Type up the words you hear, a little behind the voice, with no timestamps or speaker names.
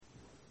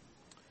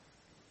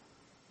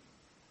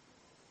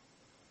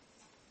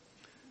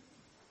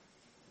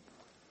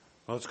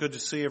Well, it's good to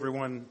see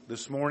everyone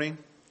this morning.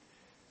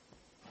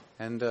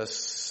 And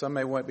some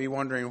may be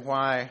wondering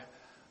why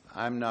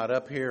I'm not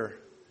up here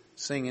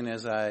singing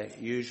as I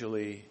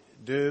usually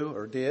do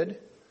or did.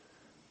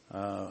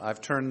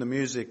 I've turned the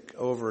music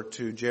over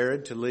to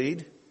Jared to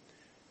lead,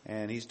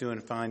 and he's doing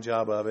a fine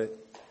job of it.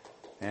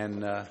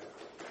 And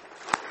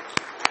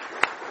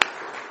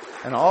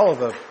all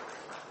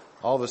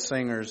the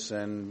singers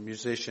and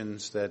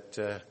musicians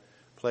that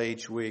play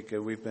each week,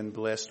 we've been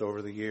blessed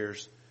over the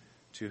years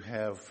to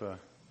have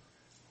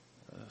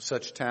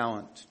such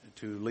talent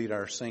to lead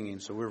our singing.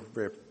 So we're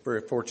very,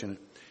 very fortunate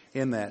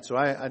in that. So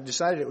I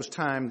decided it was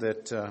time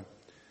that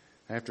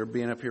after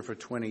being up here for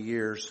 20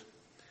 years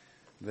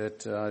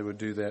that I would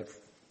do that,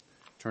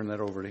 turn that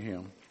over to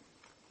him.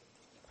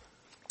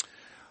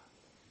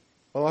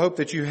 Well, I hope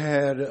that you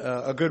had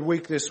a good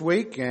week this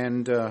week,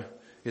 and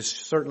it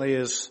certainly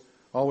is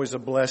always a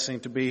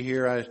blessing to be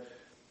here. I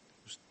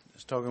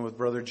was talking with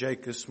Brother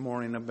Jake this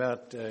morning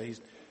about,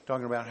 he's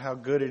talking about how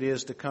good it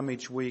is to come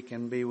each week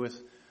and be with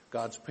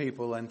God's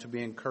people and to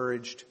be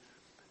encouraged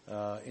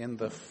in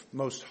the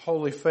most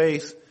holy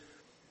faith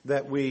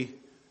that we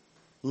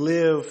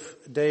live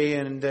day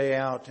in and day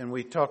out. And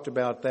we talked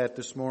about that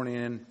this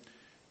morning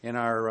in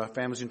our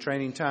Families in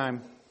Training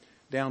time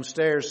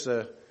downstairs,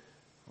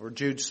 where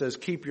Jude says,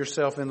 keep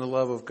yourself in the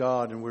love of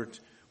God. And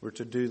we're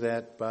to do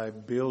that by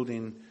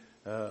building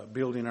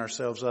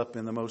ourselves up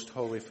in the most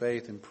holy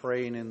faith and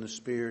praying in the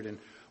Spirit and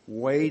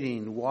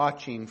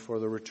watching for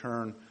the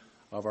return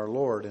of our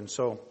Lord. And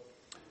so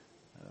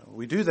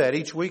we do that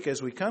each week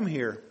as we come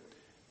here.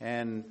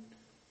 And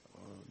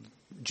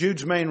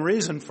Jude's main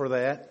reason for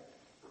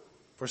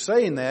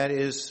saying that,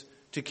 is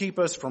to keep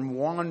us from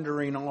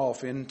wandering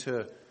off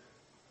into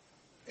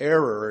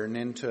error and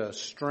into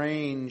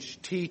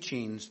strange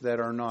teachings that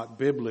are not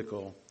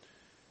biblical.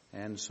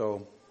 And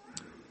so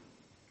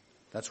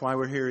that's why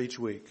we're here each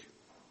week.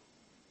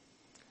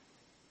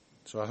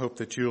 So I hope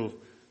that you'll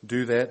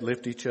do that,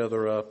 lift each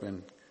other up,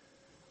 and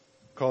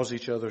cause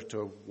each other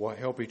to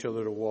help each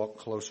other to walk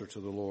closer to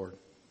the Lord.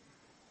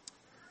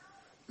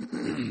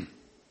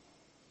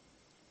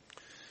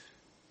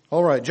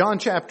 All right, John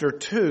chapter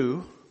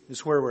 2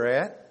 is where we're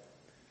at.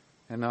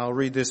 And I'll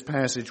read this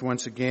passage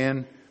once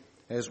again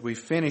as we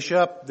finish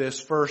up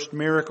this first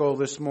miracle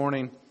this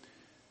morning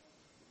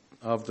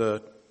of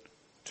the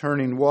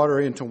turning water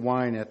into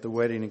wine at the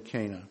wedding in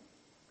Cana.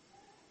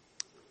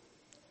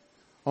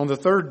 On the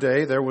third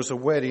day, there was a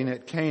wedding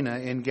at Cana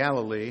in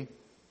Galilee,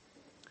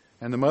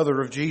 and the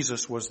mother of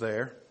Jesus was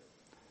there.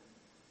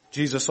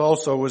 Jesus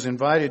also was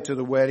invited to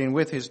the wedding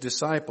with his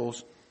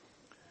disciples.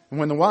 And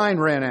when the wine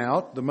ran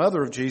out, the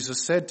mother of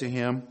Jesus said to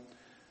him,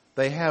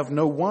 "They have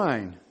no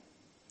wine."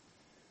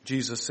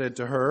 Jesus said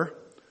to her,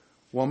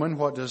 "Woman,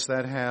 what does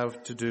that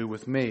have to do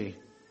with me?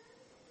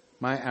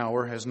 My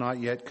hour has not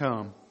yet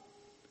come."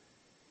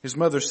 His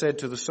mother said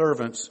to the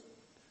servants,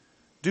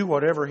 "Do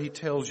whatever he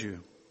tells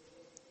you."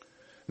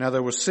 Now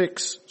there were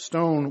 6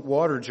 stone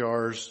water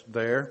jars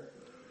there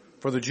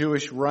for the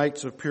Jewish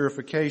rites of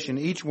purification,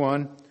 each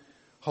one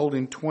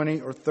holding 20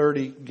 or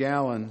 30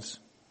 gallons.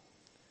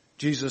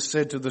 Jesus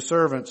said to the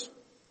servants,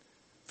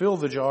 "Fill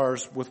the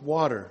jars with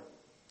water."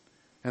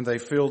 And they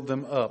filled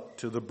them up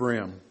to the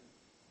brim.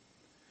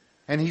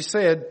 And he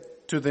said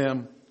to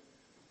them,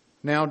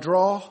 "Now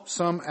draw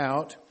some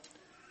out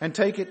and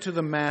take it to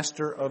the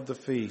master of the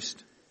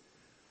feast."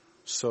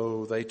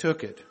 So they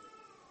took it.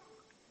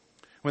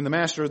 When the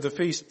master of the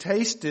feast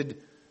tasted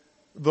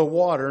the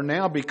water,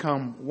 now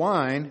become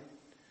wine,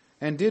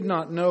 and did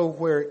not know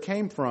where it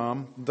came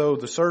from, though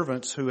the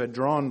servants who had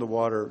drawn the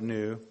water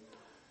knew,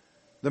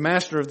 the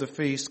master of the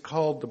feast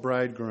called the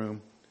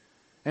bridegroom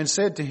and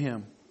said to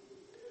him,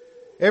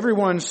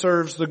 "Everyone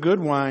serves the good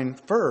wine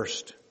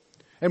first,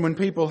 and when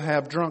people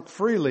have drunk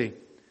freely,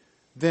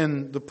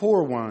 then the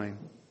poor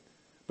wine.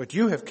 But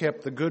you have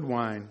kept the good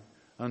wine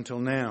until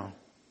now."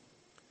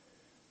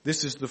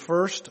 This is the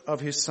first of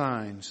his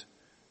signs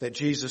that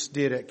Jesus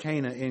did at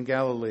Cana in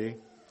Galilee,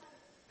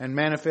 and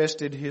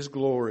manifested his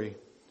glory,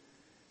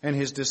 and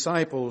his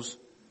disciples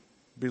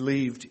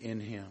believed in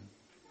him.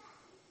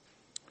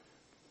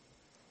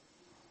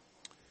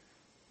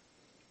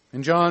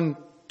 In John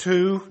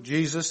 2,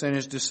 Jesus and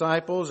his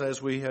disciples, as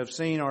we have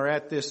seen, are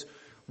at this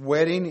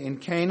wedding in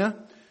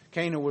Cana.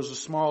 Cana was a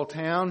small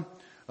town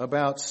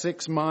about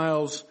 6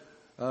 miles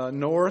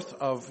north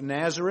of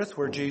Nazareth,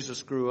 where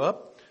Jesus grew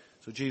up.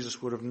 So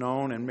Jesus would have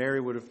known, and Mary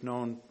would have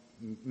known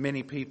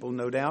many people,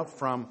 no doubt,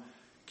 from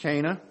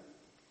Cana.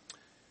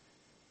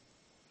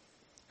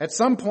 At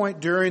some point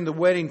during the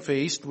wedding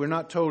feast, we're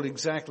not told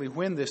exactly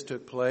when this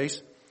took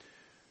place,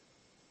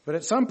 but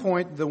at some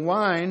point the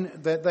wine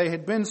that they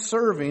had been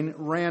serving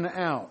ran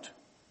out.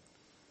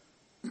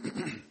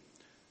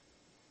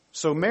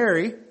 So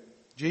Mary,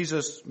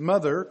 Jesus'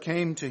 mother,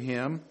 came to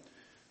him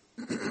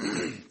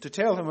to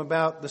tell him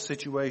about the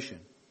situation.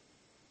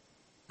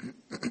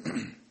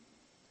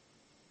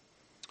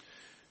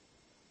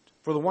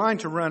 For the wine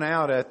to run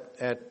out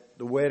at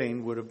the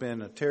wedding would have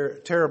been a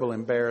terrible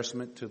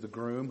embarrassment to the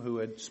groom, who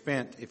had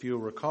spent, if you'll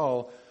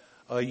recall,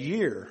 a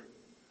year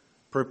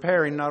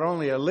preparing not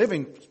only a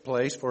living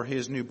place for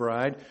his new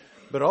bride,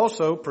 but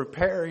also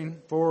preparing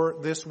for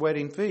this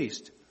wedding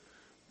feast.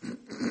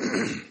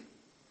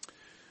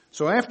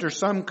 So after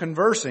some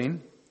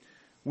conversing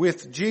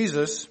with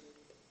Jesus,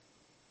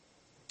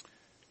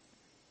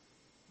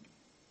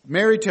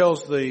 Mary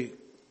tells the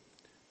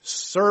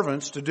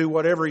servants to do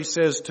whatever he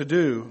says to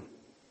do.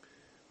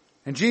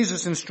 And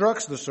Jesus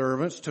instructs the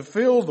servants to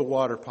fill the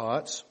water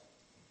pots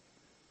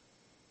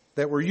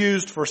that were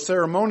used for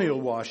ceremonial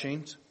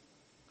washings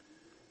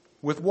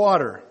with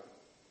water.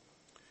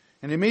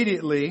 And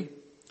immediately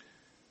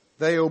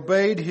they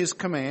obeyed his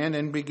command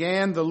and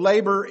began the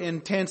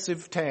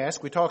labor-intensive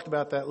task. We talked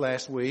about that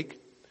last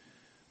week.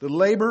 The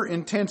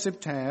labor-intensive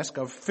task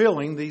of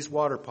filling these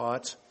water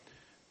pots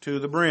to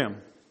the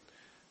brim.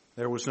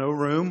 There was no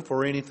room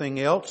for anything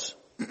else.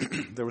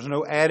 There was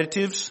no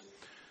additives.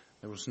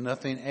 There was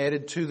nothing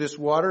added to this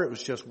water. It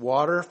was just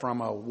water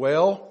from a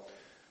well.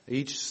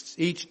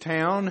 Each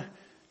town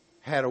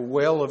had a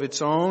well of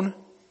its own,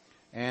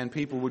 and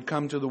people would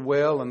come to the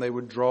well and they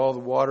would draw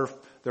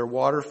their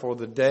water for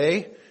the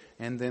day,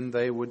 and then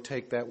they would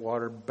take that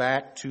water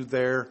back to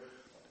their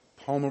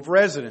home of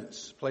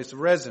residence, place of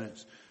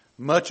residence.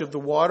 Much of the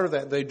water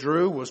that they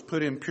drew was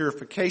put in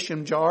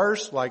purification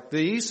jars like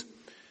these,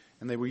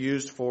 and they were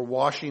used for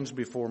washings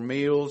before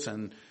meals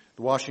and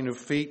the washing of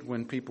feet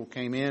when people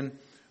came in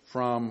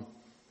from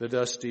the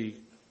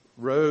dusty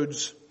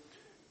roads.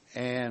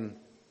 And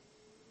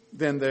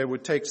then they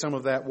would take some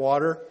of that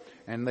water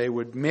and they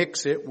would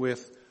mix it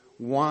with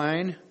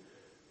wine,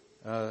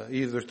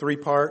 either 3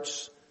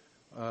 parts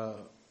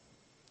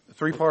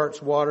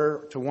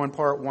water to 1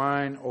 part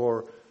wine,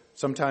 or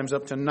sometimes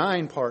up to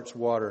 9 parts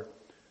water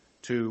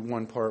to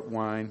 1 part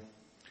wine,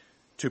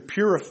 to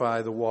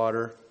purify the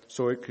water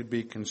so it could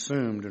be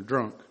consumed or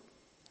drunk.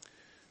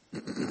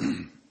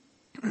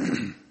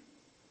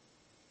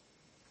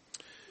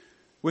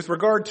 With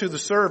regard to the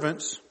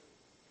servants,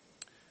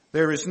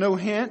 there is no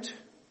hint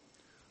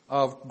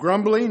of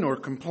grumbling or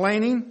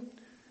complaining,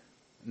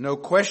 no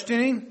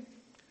questioning.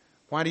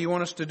 Why do you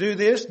want us to do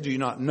this? Do you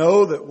not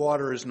know that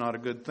water is not a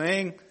good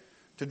thing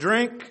to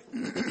drink?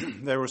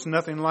 There was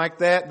nothing like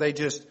that. They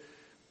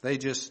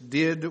just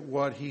did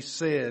what he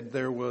said.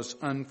 There was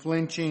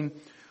unflinching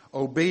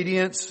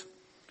obedience,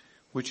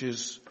 which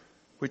is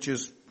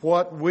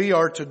what we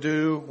are to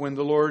do when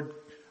the Lord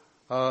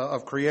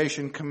of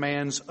creation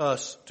commands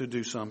us to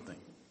do something.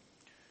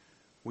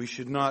 We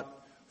should not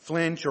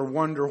flinch or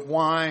wonder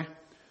why.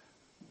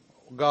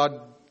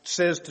 God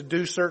says to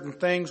do certain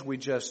things, we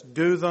just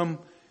do them,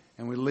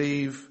 and we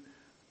leave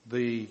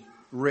the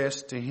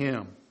rest to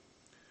him.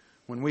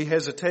 When we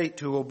hesitate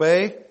to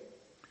obey,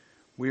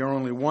 we are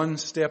only one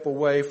step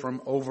away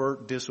from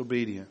overt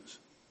disobedience.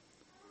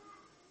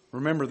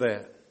 Remember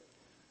that.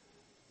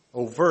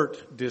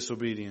 Overt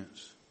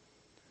disobedience.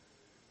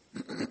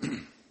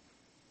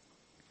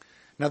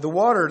 Now, the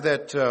water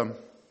that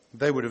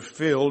they would have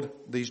filled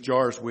these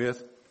jars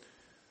with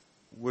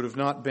would have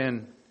not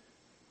been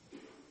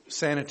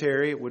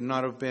sanitary. It would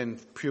not have been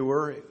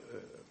pure.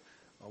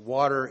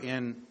 Water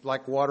in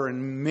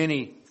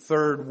many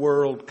third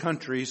world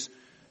countries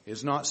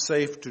is not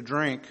safe to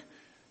drink.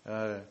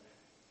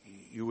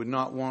 You would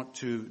not want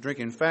to drink.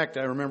 In fact,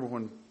 I remember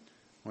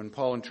when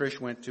Paul and Trish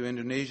went to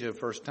Indonesia the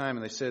first time,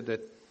 and they said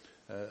that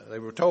they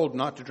were told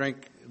not to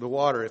drink the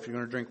water. If you're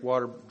going to drink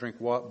water, drink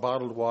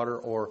bottled water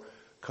or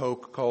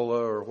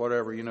Coca-Cola or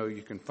whatever,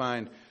 you can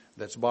find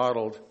that's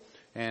bottled.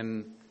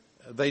 And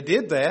they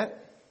did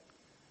that,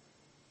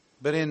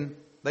 but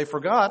they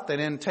forgot that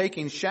in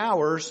taking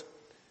showers,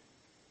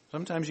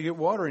 sometimes you get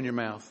water in your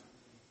mouth.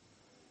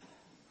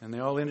 And they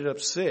all ended up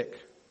sick.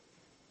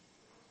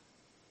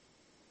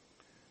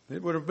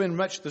 It would have been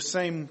much the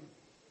same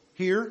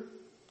here.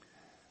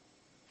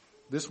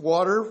 This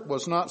water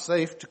was not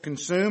safe to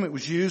consume. It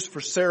was used for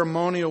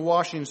ceremonial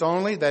washings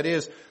only. That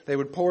is, they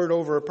would pour it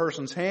over a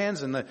person's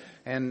hands, and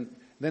then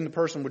the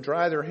person would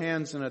dry their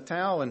hands in a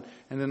towel, and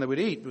then they would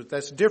eat. But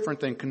that's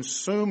different than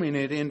consuming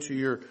it into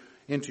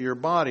your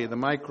body. The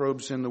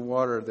microbes in the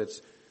water that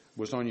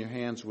was on your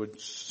hands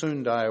would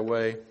soon die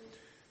away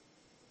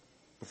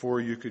before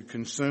you could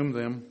consume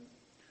them.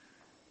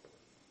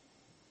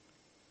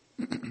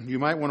 You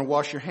might want to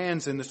wash your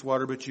hands in this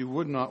water, but you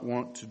would not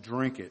want to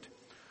drink it.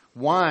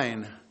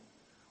 Wine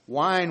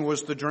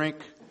was the drink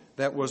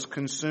that was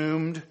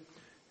consumed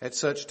at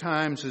such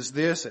times as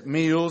this, at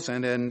meals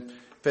and in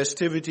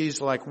festivities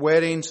like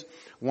weddings.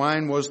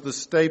 Wine was the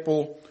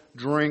staple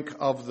drink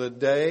of the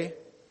day.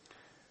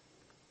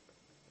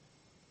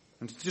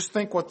 And just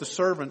think what the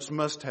servants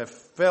must have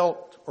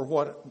felt, or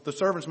what the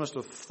servants must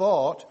have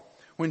thought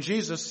when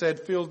Jesus said,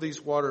 fill these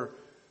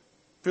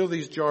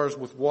jars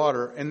with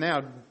water, and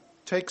now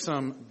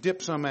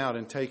dip some out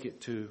and take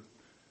it to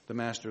the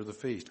master of the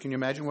feast. Can you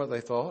imagine what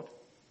they thought?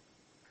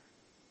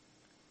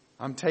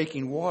 I'm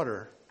taking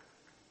water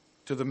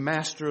to the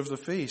master of the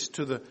feast,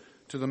 to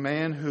the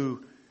man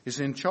who is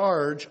in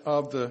charge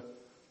of the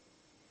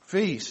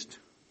feast.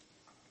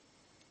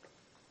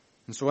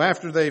 And so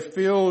after they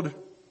filled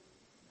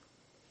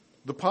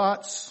the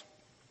pots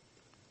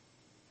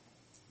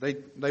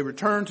They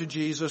returned to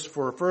Jesus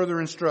for further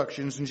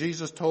instructions, and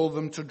Jesus told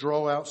them to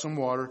draw out some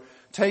water,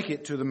 take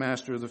it to the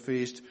master of the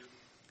feast.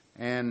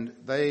 And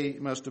they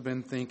must have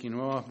been thinking,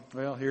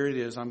 well, here it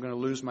is. I'm going to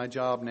lose my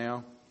job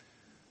now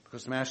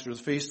because the master of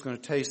the feast is going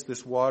to taste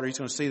this water. He's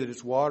going to see that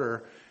it's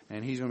water,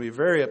 and he's going to be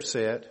very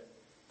upset.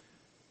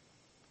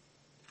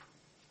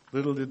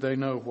 Little did they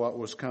know what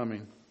was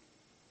coming.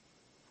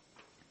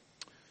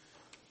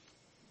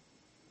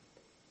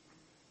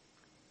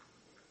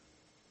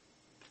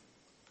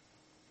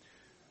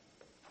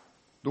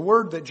 The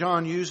word that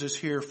John uses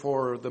here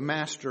for the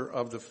master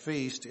of the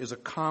feast is a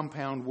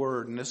compound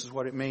word, and this is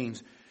what it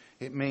means.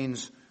 It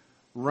means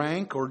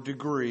rank or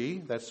degree.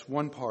 That's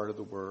one part of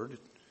the word.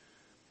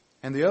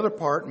 And the other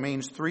part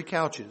means 3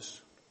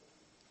 couches.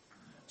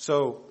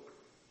 So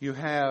you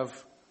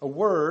have a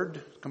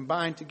word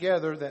combined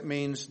together that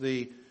means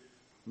the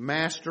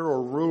master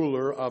or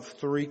ruler of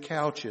 3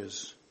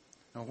 couches.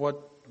 Now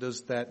what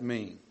does that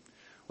mean?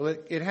 Well,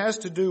 it has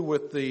to do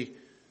with the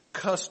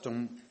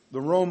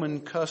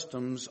Roman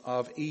customs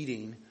of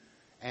eating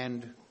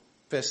and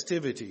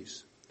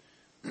festivities.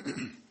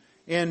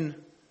 In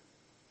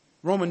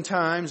Roman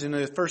times, in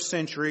the first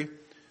century,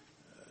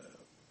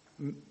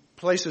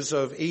 places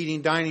of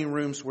eating, dining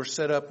rooms were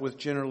set up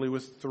generally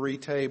with 3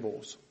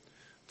 tables.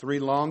 3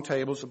 long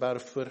tables about a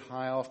foot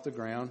high off the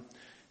ground.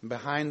 And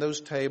behind those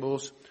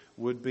tables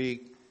would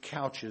be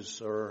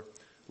couches or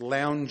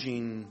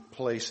lounging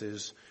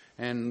places.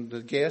 And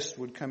the guests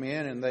would come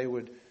in and they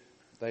would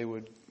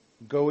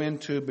go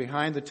into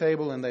behind the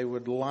table and they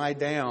would lie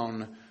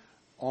down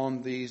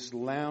on these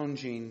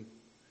lounging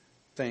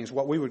things,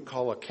 what we would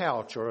call a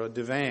couch or a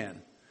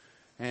divan.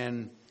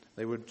 And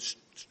they would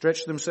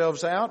stretch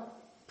themselves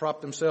out,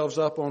 prop themselves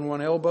up on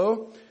one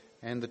elbow,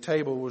 and the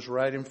table was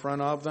right in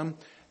front of them.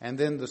 And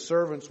then the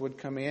servants would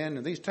come in,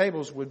 and these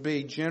tables would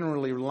be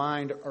generally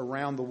lined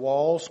around the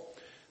walls,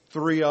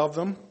 3 of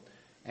them,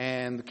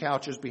 and the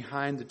couches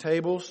behind the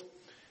tables.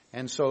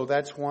 And so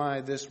that's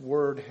why this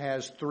word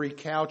has 3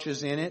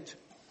 couches in it.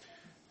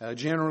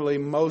 Generally,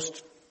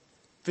 most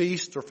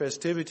feasts or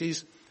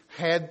festivities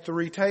had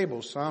 3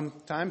 tables.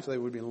 Sometimes they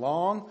would be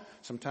long,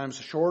 sometimes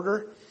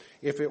shorter.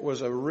 If it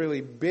was a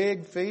really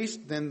big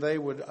feast, then they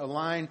would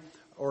align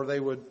or they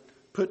would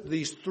put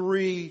these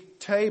 3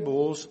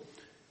 tables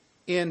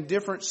in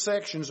different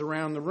sections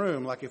around the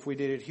room. Like if we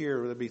did it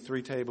here, there'd be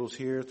 3 tables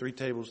here, 3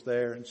 tables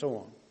there, and so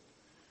on.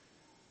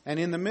 And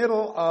in the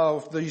middle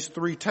of these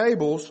 3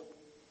 tables,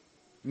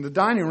 the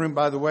dining room,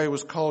 by the way,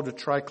 was called a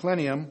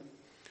triclinium.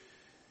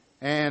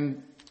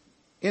 And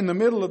in the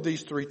middle of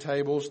these 3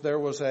 tables, there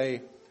was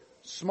a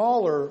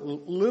smaller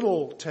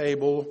little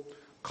table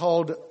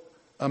called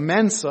a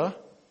mensa.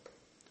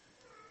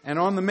 And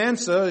on the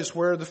mensa is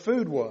where the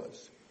food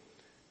was.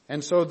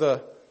 And so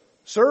the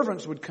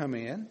servants would come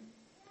in.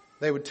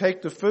 They would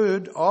take the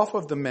food off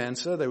of the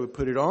mensa. They would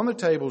put it on the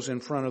tables in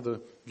front of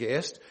the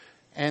guest.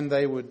 And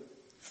they would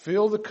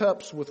fill the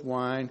cups with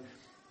wine.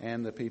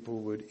 And the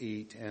people would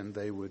eat. And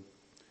they would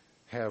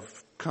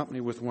have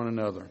company with one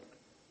another.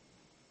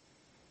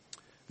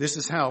 This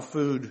is how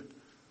food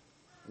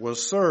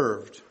was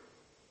served.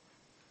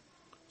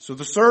 So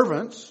the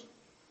servants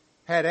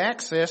had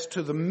access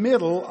to the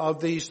middle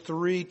of these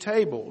 3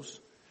 tables.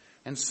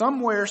 And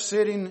somewhere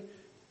sitting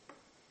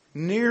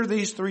near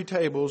these 3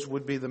 tables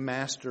would be the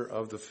master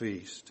of the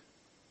feast.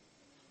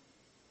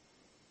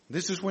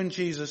 This is when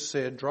Jesus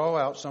said, draw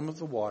out some of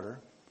the water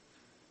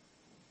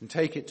and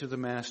take it to the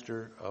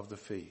master of the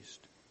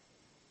feast.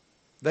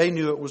 They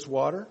knew it was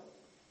water.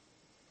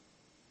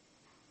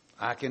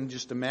 I can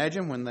just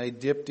imagine when they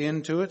dipped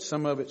into it,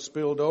 some of it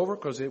spilled over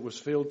because it was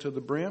filled to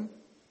the brim.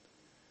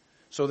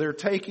 So they're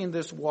taking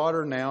this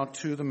water now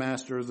to the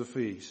master of the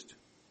feast.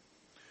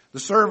 The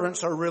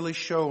servants are really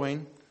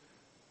showing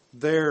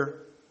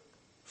their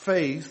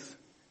faith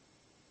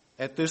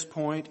at this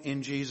point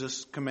in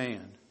Jesus'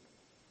 command.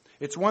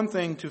 It's one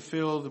thing to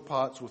fill the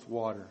pots with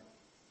water.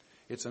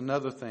 It's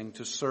another thing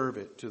to serve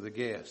it to the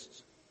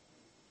guests.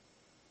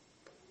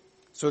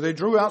 So they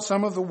drew out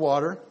some of the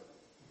water,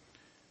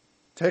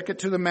 take it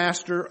to the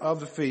master of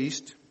the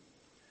feast,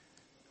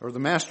 or the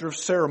master of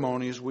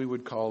ceremonies, we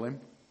would call him,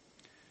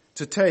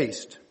 to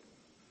taste.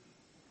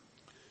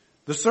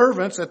 The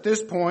servants at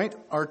this point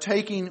are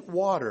taking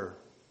water.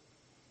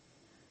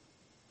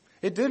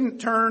 It didn't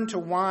turn to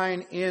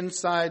wine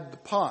inside the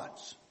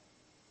pots.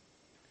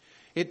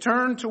 It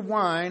turned to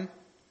wine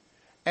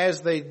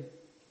as they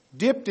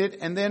dipped it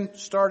and then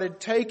started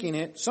taking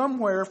it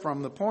somewhere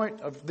from the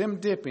point of them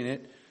dipping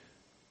it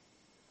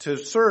to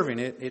serving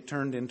it, it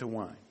turned into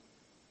wine.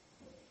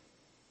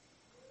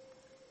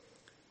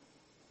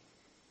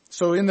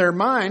 So in their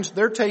minds,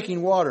 they're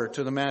taking water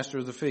to the master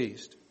of the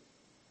feast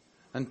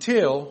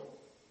until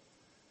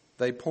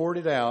they poured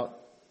it out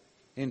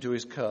into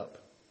his cup.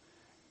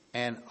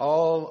 And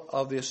all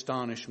of the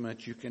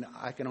astonishment,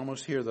 I can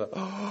almost hear the,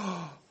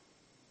 oh,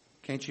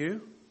 can't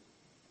you?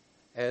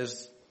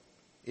 As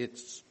it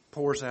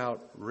pours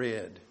out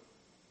red.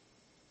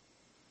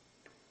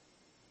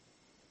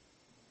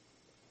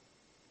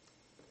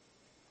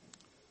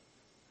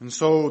 And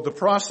so the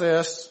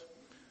process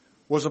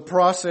was a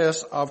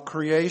process of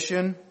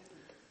creation.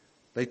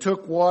 They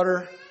took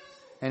water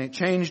and it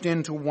changed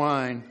into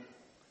wine.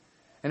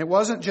 And it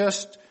wasn't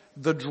just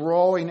the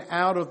drawing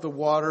out of the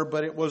water,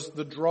 but it was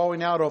the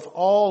drawing out of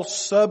all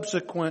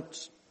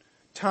subsequent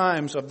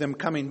times of them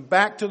coming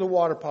back to the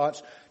water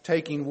pots,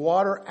 taking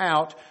water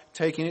out,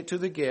 taking it to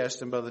the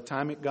guest, and by the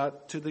time it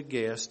got to the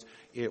guest,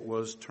 it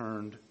was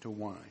turned to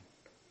wine.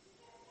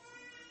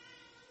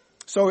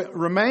 So it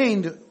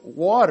remained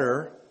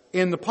water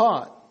in the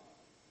pot,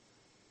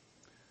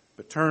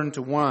 but turned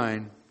to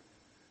wine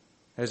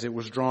as it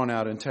was drawn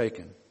out and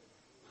taken.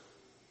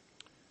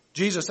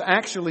 Jesus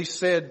actually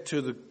said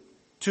to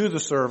the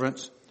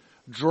servants,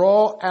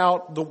 draw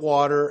out the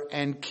water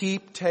and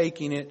keep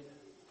taking it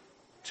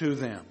to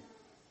them.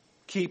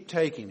 Keep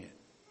taking it.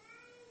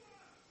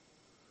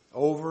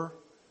 Over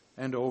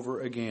and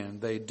over again,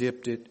 they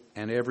dipped it,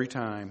 and every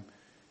time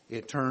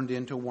it turned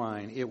into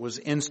wine. It was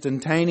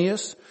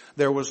instantaneous.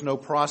 There was no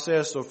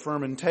process of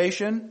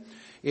fermentation.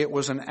 It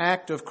was an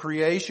act of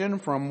creation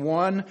from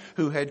one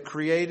who had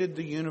created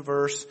the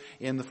universe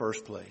in the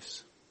first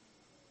place.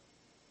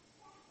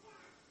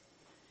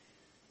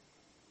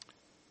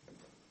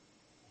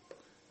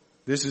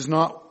 This is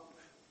not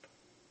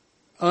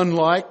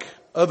unlike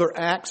other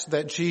acts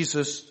that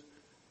Jesus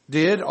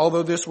did,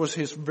 although this was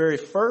his very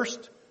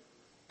first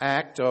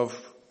act of,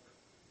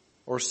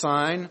 or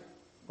sign,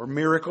 or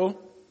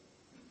miracle.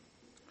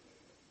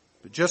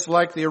 But just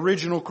like the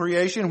original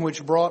creation,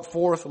 which brought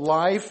forth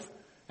life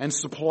and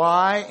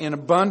supply in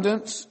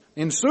abundance,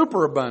 in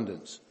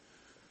superabundance,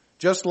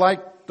 just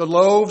like the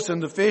loaves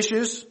and the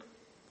fishes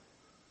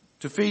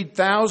to feed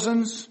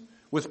thousands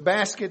with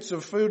baskets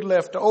of food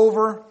left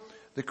over,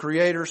 the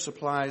Creator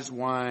supplies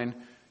wine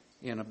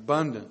in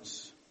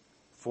abundance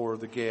for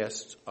the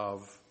guests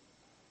of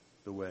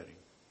the wedding.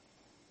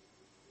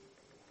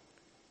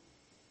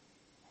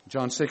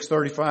 John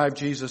 6:35,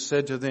 Jesus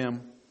said to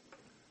them,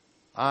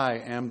 I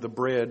am the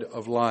bread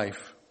of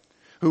life.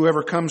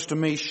 Whoever comes to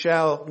me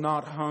shall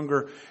not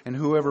hunger, and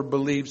whoever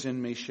believes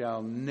in me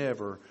shall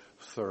never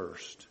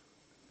thirst.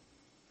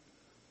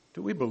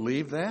 Do we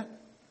believe that?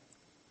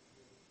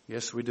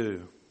 Yes, we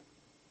do.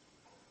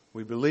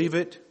 We believe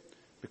it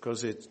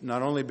because it's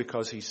not only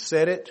because he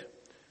said it,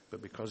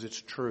 but because it's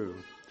true.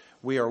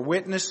 We are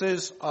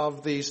witnesses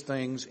of these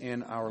things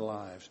in our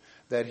lives,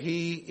 that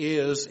he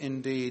is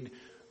indeed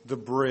the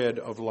bread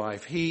of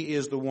life. He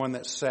is the one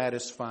that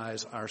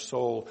satisfies our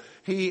soul.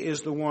 He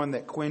is the one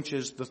that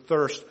quenches the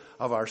thirst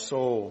of our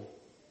soul.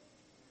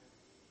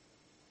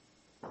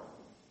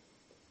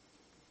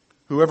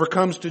 Whoever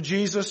comes to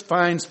Jesus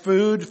finds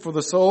food for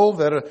the soul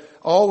that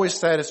always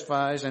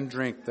satisfies and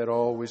drink that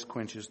always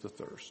quenches the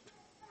thirst.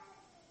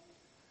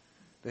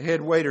 The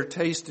head waiter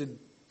tasted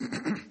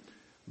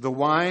the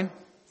wine,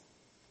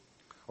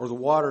 or the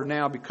water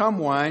now become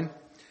wine,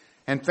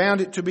 and found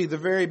it to be the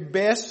very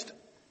best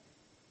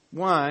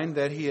wine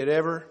that he had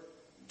ever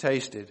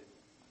tasted.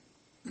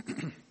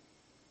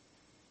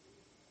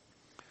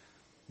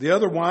 The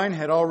other wine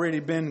had already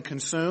been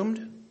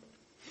consumed,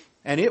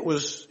 and it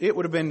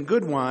would have been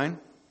good wine,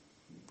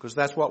 because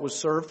that's what was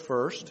served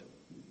first.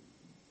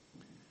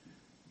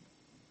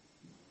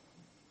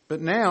 But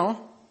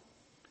now,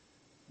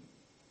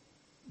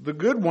 the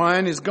good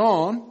wine is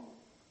gone,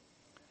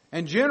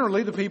 and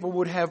generally the people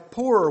would have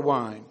poorer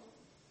wine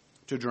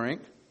to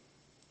drink.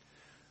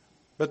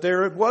 But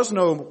there was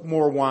no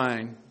more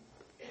wine.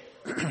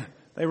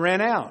 They ran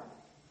out.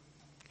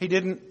 He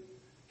didn't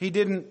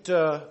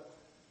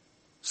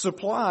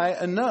supply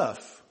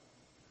enough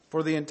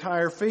for the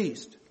entire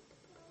feast.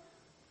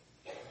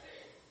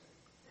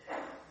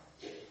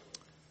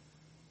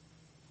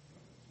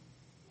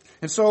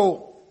 And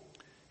so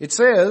it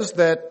says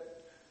that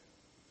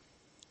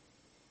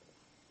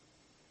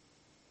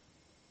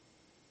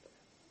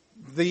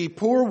the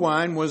poor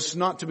wine was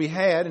not to be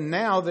had, and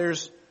now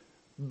there's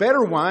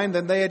better wine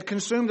than they had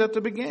consumed at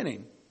the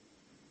beginning.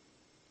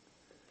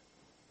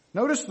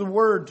 Notice the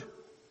word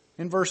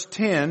in verse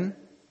 10,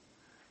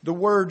 the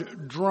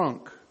word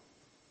drunk.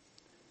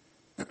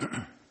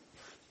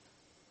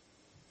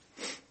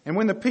 And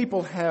when the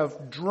people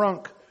have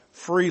drunk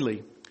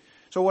freely.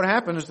 So what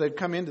happened is they'd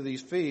come into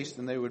these feasts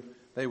and they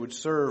would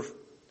serve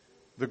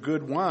the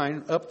good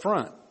wine up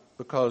front,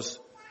 because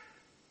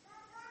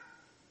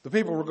the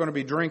people were going to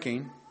be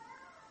drinking,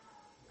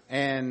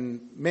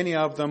 and many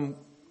of them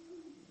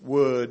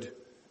would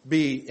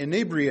be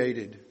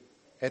inebriated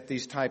at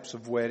these types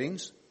of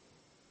weddings,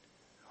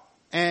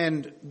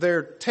 and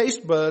their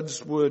taste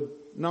buds would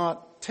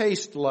not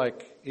taste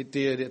like it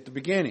did at the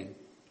beginning.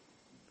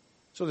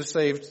 So they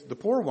saved the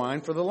poor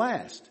wine for the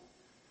last,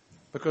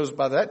 because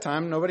by that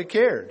time nobody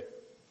cared.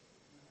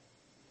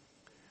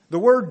 The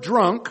word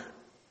drunk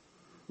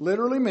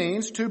literally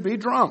means to be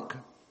drunk,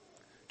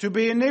 to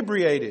be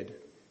inebriated.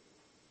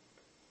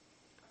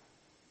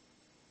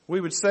 We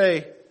would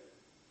say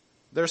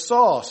they're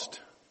sauced.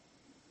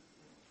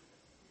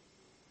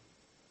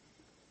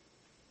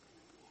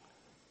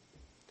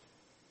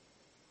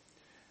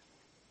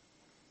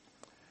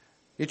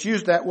 It's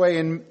used that way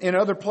in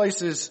other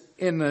places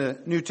in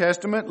the New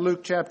Testament,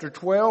 Luke chapter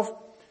 12.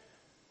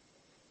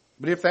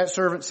 But if that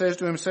servant says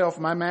to himself,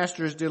 my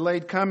master is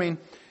delayed coming,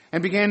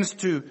 and begins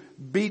to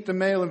beat the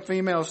male and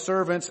female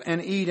servants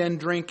and eat and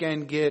drink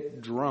and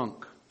get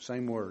drunk.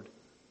 Same word.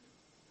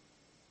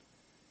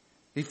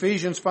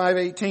 Ephesians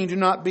 5:18, do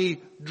not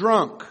be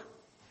drunk,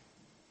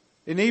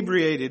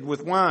 inebriated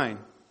with wine.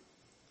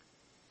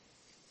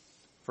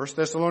 1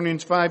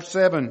 Thessalonians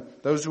 5:7,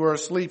 those who are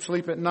asleep,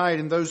 sleep at night,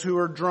 and those who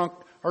are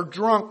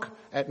drunk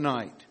at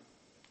night.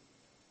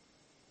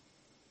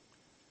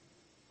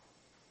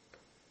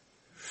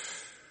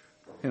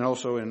 And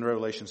also in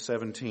Revelation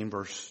 17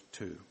 verse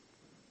 2.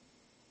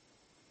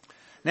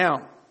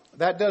 Now,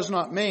 that does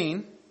not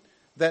mean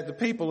that the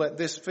people at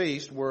this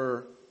feast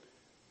were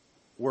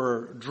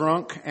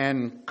drunk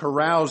and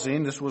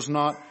carousing.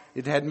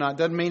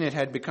 Doesn't mean it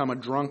had become a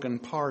drunken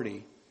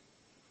party.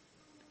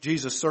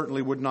 Jesus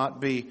certainly would not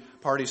be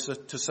party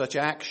to such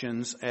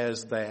actions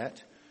as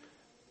that.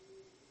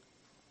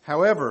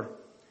 However,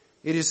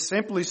 it is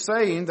simply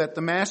saying that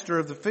the master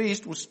of the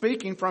feast was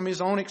speaking from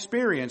his own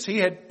experience. He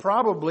had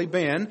probably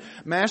been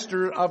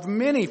master of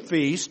many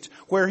feasts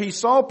where he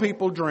saw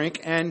people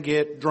drink and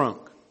get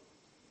drunk.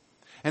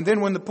 And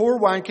then when the poor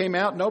wine came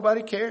out,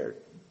 nobody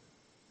cared.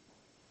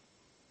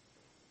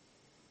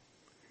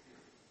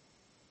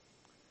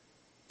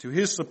 To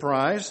his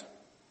surprise,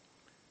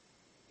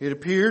 it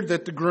appeared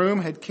that the groom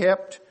had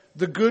kept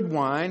the good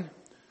wine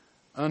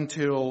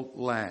until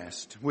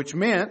last, which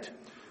meant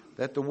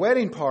that the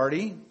wedding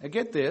party,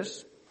 get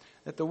this,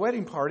 that the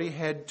wedding party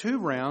had 2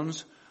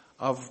 rounds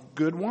of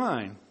good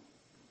wine.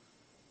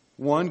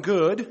 One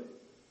good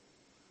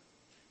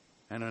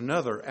and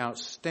another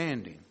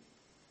outstanding.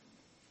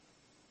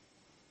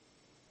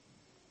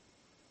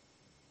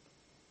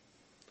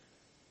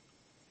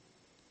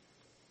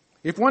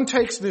 If one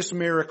takes this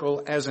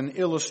miracle as an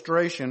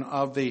illustration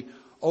of the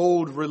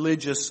old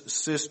religious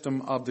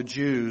system of the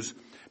Jews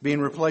being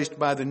replaced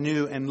by the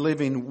new and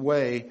living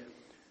way,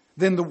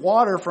 then the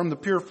water from the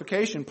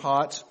purification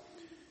pots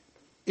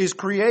is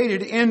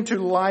created into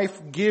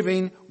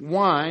life-giving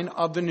wine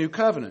of the new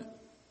covenant.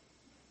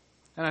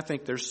 And I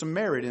think there's some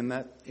merit in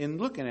that, in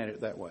looking at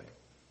it that way.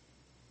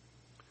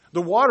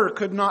 The water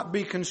could not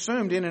be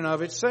consumed in and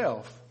of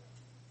itself.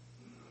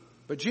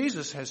 But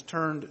Jesus has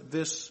turned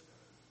this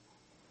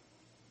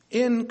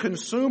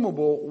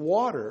inconsumable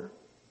water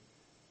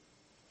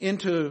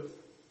into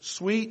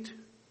sweet,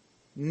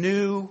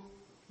 new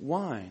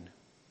wine.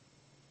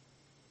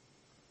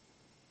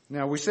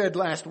 Now, we said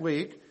last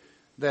week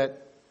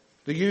that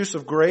the use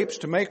of grapes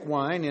to make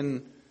wine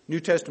in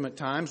New Testament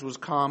times was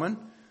common.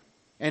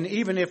 And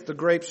even if the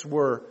grapes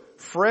were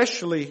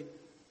freshly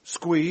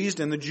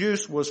squeezed and the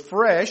juice was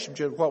fresh,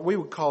 what we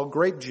would call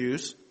grape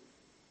juice,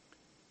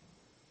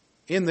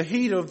 in the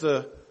heat of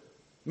the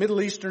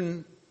Middle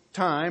Eastern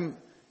time,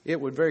 it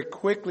would very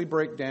quickly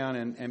break down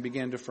and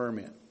begin to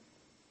ferment.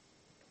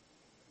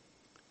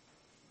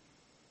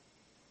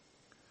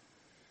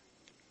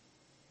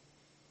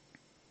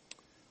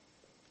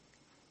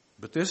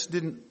 But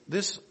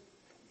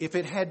if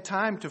it had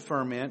time to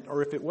ferment,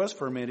 or if it was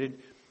fermented,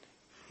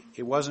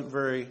 it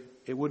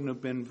wouldn't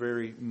have been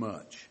very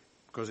much,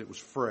 because it was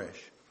fresh.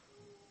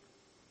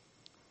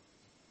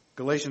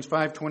 Galatians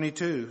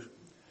 5:22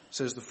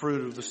 says the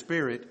fruit of the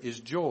Spirit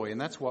is joy,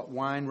 and that's what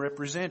wine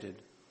represented.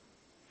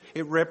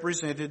 It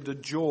represented the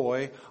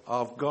joy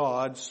of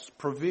God's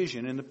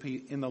provision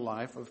in the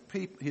life of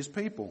His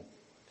people.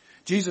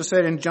 Jesus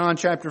said in John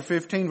chapter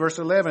 15 verse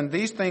 11,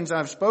 these things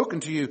I've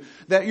spoken to you,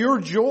 that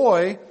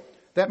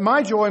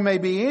my joy may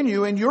be in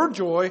you and your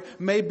joy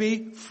may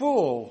be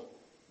full.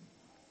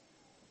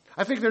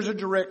 I think there's a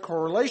direct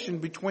correlation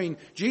between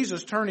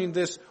Jesus turning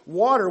this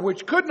water,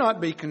 which could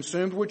not be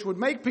consumed, which would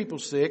make people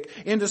sick,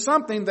 into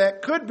something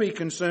that could be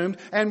consumed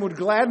and would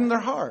gladden their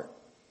heart.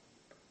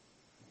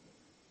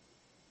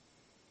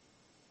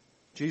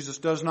 Jesus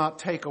does not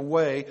take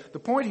away, the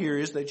point here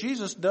is that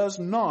Jesus does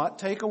not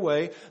take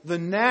away the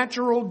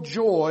natural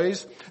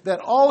joys that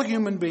all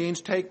human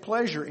beings take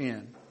pleasure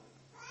in.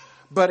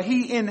 But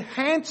He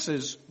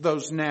enhances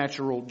those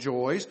natural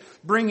joys,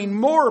 bringing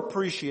more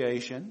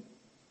appreciation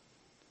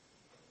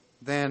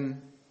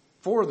than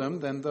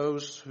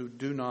those who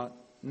do not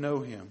know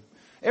Him.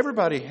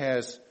 Everybody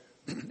has,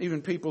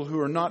 even people who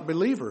are not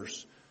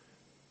believers,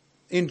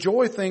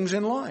 enjoy things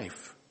in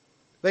life.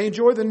 They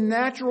enjoy the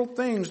natural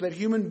things that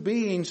human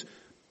beings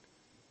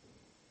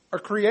are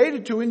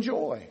created to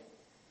enjoy.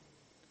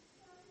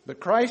 But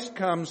Christ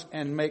comes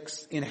and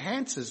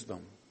enhances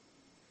them.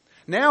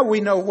 Now we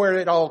know where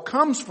it all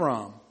comes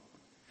from.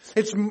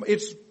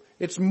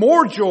 It's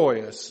more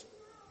joyous.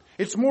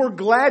 It's more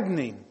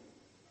gladdening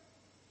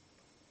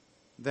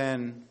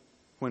than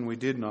when we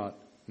did not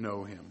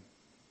know Him.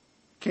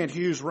 Kent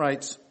Hughes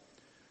writes,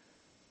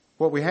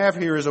 what we have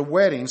here is a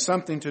wedding,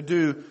 something to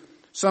do,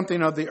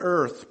 something of the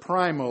earth,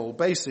 primal,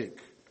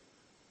 basic.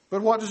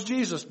 But what does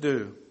Jesus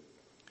do?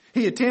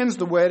 He attends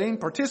the wedding,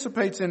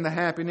 participates in the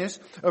happiness,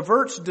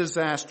 averts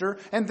disaster,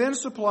 and then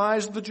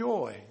supplies the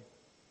joy.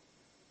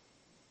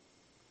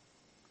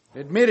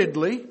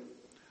 Admittedly,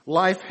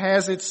 life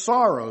has its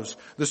sorrows.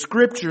 The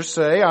Scriptures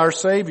say our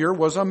Savior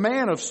was a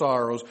man of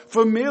sorrows,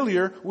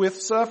 familiar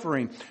with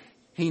suffering.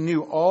 He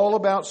knew all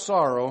about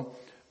sorrow,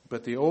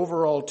 but the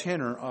overall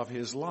tenor of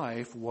His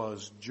life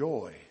was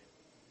joy.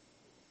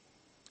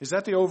 Is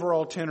that the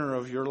overall tenor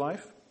of your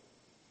life?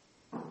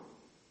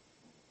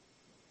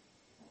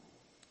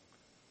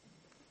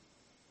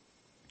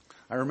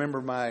 I remember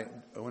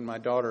when my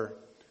daughter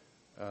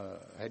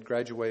had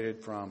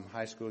graduated from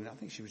high school, and I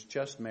think she was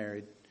just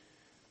married,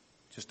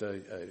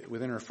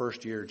 within her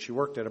first year. She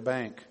worked at a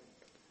bank.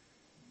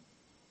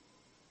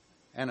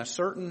 And a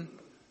certain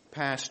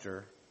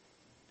pastor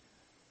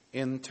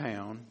in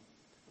town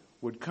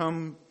would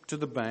come to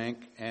the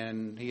bank,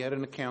 and he had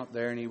an account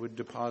there, and he would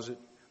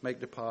make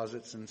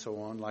deposits and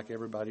so on, like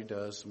everybody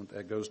does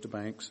that goes to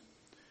banks.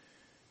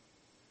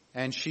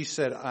 And she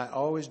said, I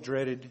always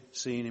dreaded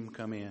seeing him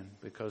come in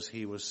because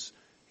he was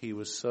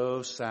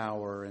so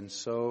sour and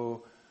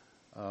so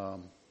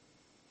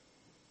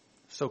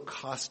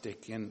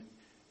caustic, and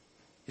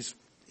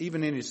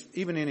even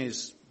in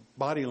his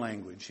body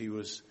language, he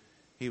was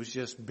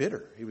just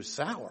bitter. He was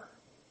sour.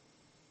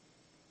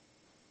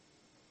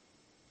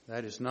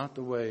 That is not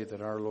the way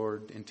that our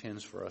Lord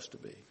intends for us to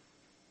be.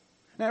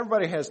 Now,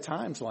 everybody has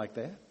times like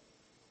that.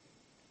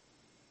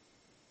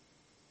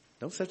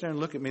 Don't sit there and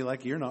look at me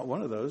like you're not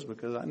one of those,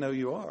 because I know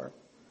you are.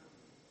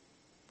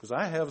 Because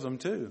I have them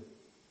too.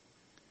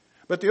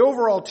 But the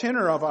overall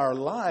tenor of our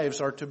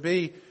lives are to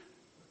be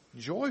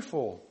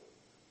joyful.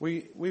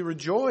 We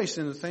rejoice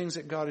in the things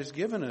that God has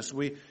given us.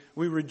 We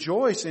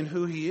rejoice in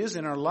who He is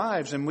in our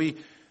lives. And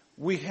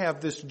we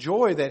have this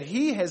joy that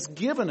He has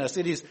given us.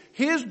 It is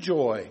His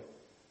joy.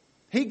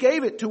 He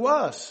gave it to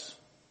us.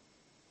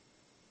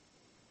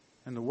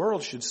 And the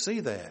world should see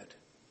that.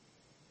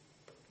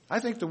 I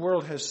think the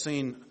world has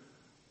seen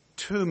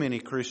too many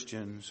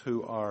Christians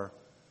who are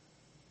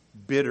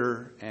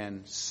bitter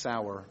and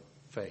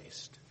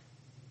sour-faced.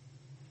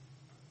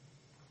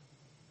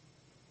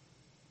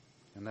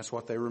 And that's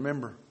what they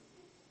remember.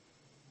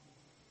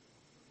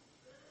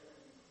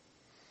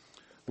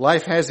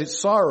 Life has its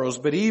sorrows,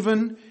 but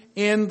even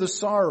in the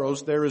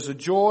sorrows, there is a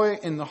joy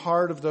in the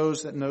heart of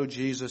those that know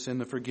Jesus in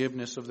the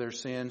forgiveness of their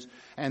sins.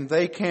 And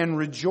they can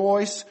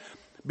rejoice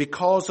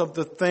because of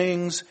the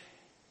things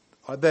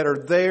that are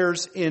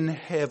theirs in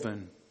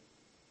heaven.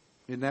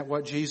 Isn't that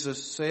what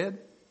Jesus said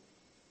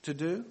to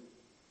do?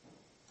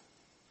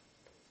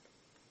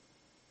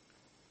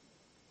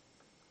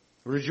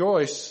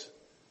 Rejoice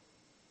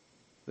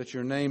that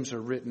your names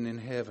are written in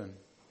heaven.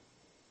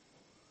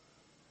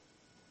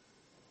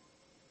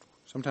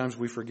 Sometimes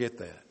we forget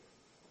that.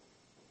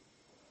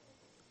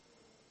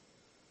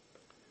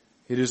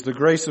 It is the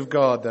grace of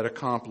God that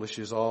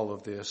accomplishes all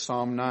of this.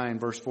 Psalm 9,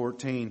 verse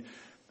 14,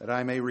 that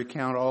I may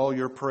recount all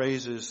your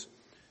praises,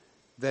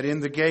 that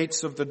in the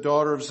gates of the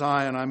daughter of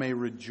Zion I may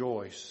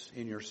rejoice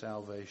in your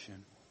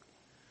salvation.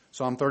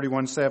 Psalm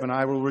 31:7,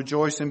 I will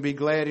rejoice and be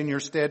glad in your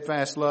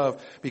steadfast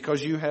love,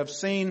 because you have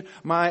seen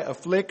my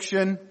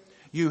affliction.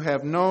 You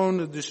have known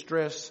the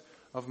distress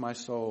of my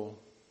soul.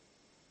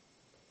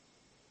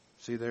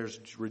 See, there's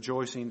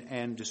rejoicing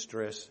and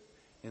distress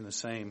in the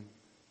same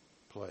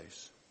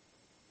place.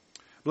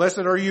 Blessed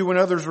are you when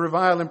others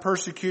revile and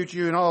persecute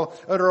you and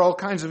utter all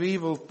kinds of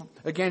evil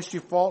against you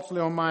falsely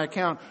on my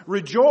account.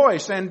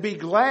 Rejoice and be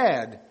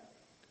glad,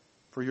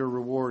 for your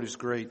reward is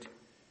great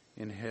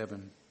in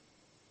heaven.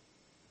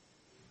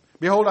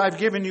 Behold, I've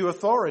given you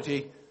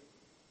authority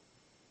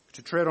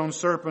to tread on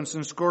serpents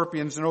and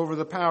scorpions and over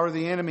the power of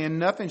the enemy, and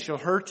nothing shall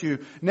hurt you.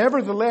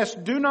 Nevertheless,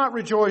 do not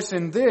rejoice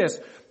in this,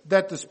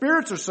 that the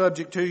spirits are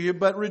subject to you,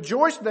 but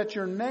rejoice that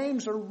your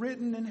names are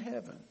written in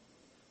heaven.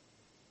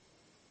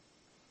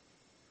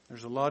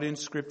 There's a lot in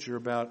Scripture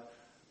about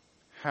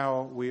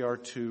how we are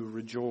to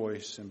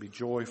rejoice and be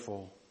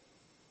joyful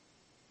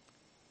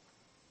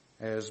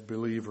as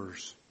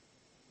believers.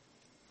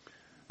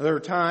 There are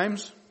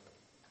times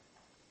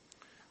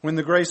when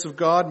the grace of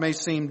God may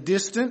seem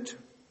distant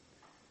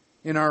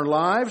in our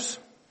lives,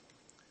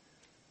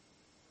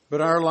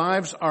 but our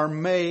lives are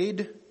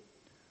made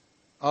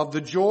of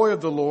the joy of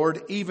the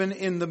Lord even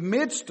in the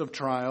midst of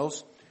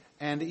trials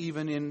and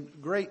even in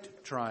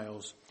great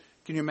trials.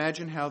 Can you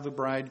imagine how the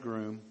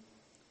bridegroom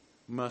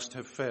must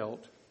have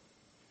felt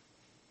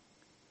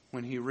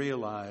when he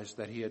realized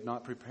that he had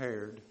not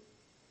prepared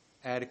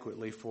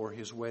adequately for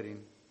his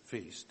wedding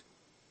feast?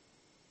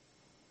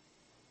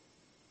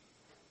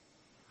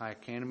 I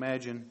can't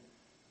imagine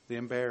the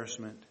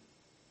embarrassment.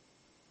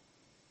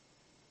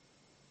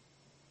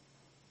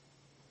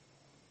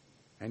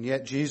 And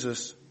yet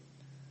Jesus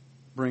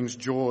brings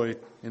joy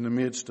in the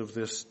midst of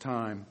this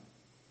time.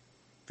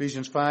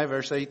 Ephesians 5,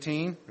 verse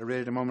 18, I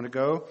read it a moment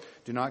ago.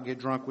 Do not get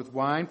drunk with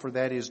wine, for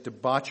that is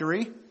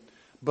debauchery,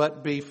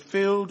 but be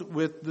filled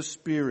with the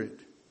Spirit,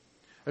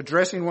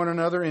 addressing one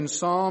another in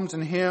psalms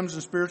and hymns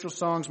and spiritual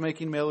songs,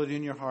 making melody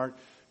in your heart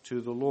to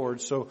the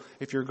Lord. So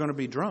if you're going to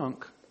be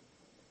drunk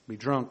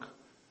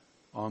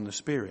on the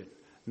Spirit,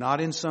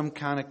 not in some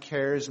kind of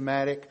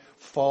charismatic,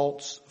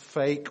 false,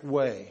 fake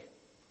way.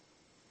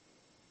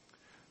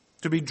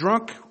 To be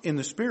drunk in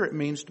the Spirit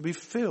means to be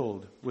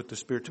filled with the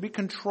Spirit, to be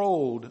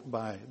controlled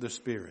by the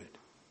Spirit.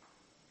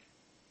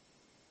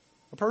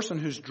 A person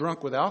who's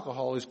drunk with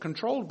alcohol is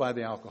controlled by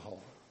the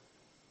alcohol.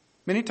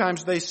 Many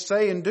times they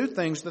say and do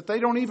things that they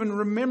don't even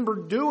remember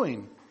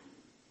doing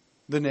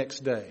the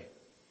next day.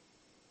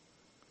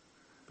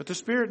 But the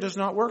Spirit does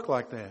not work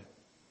like that.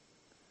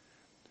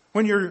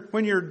 When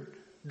you're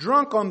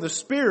drunk on the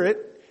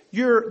Spirit,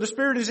 the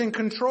Spirit is in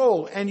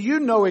control and you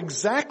know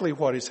exactly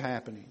what is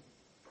happening.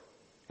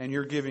 And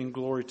you're giving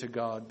glory to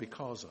God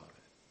because of it.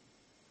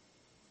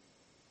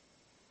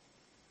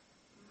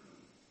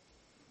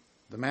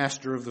 The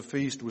master of the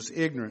feast was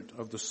ignorant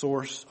of the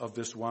source of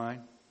this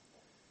wine.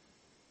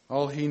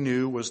 All he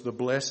knew was the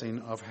blessing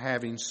of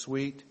having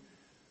sweet,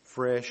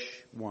 fresh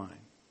wine.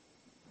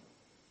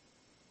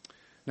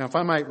 Now, if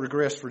I might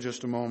regress for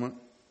just a moment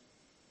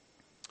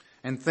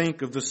and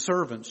think of the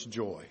servant's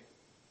joy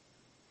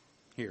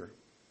here.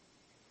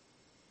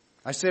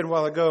 I said a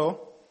while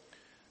ago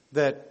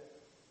that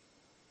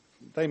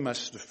they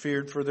must have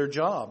feared for their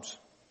jobs.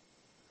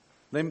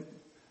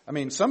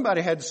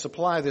 Somebody had to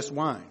supply this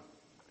wine.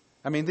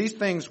 These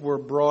things were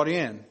brought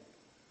in.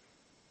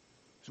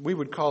 We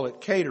would call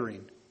it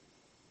catering.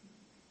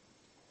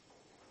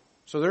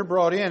 So they're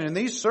brought in, and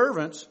these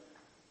servants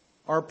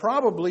are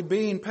probably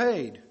being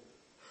paid.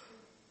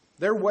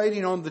 They're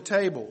waiting on the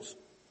tables.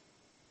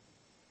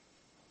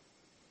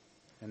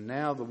 And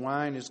now the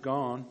wine is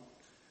gone.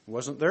 It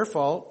wasn't their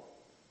fault,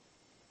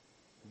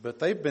 but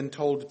they've been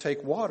told to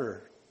take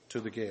water to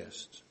the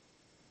guests.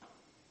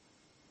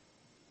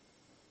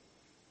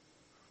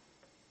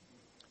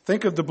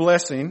 Think of the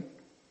blessing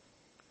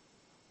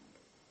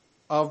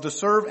of the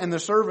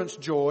servant's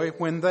joy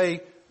when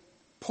they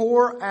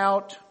pour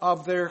out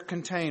of their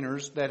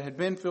containers that had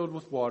been filled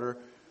with water,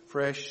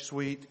 fresh,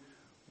 sweet,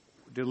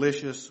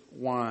 delicious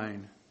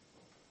wine.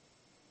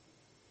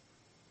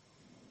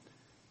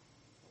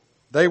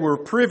 They were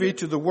privy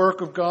to the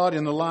work of God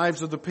in the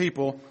lives of the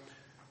people,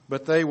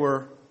 but they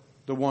were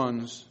the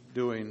ones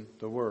doing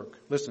the work.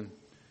 Listen,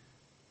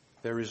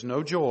 there is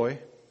no joy.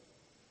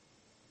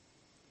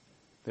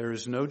 There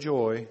is no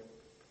joy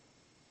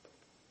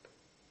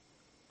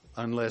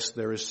unless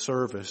there is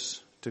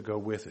service to go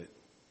with it.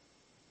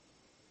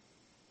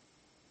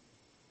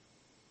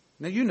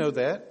 Now you know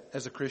that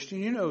as a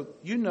Christian.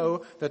 You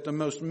know that the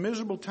most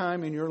miserable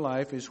time in your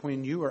life is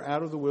when you are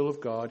out of the will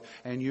of God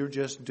and you're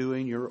just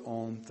doing your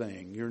own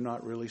thing. You're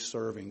not really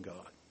serving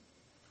God.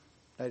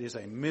 That is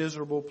a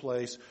miserable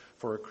place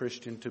for a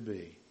Christian to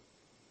be.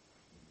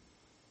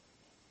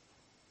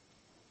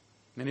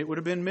 And it would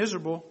have been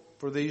miserable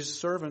for these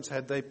servants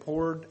had they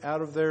poured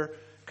out of their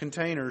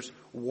containers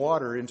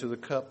water into the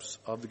cups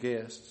of the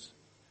guests.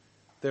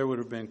 There would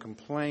have been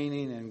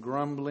complaining and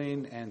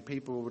grumbling, and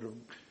people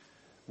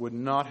would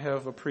not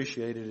have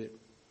appreciated it.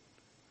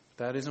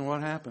 That isn't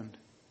what happened.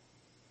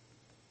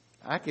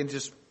 I can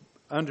just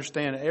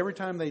understand every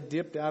time they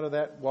dipped out of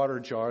that water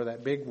jar,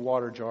 that big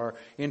water jar,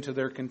 into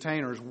their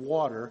containers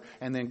water,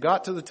 and then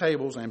got to the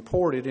tables and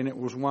poured it, and it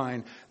was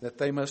wine, that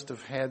they must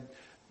have had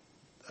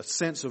a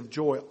sense of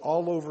joy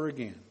all over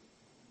again.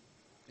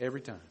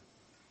 Every time.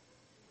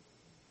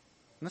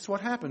 And that's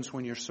what happens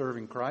when you're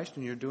serving Christ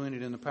and you're doing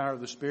it in the power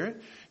of the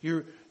Spirit.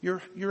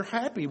 You're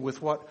happy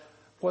with what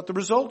the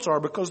results are,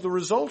 because the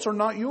results are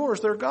not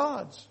yours, they're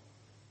God's.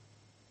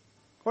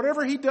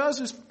 Whatever He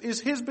does is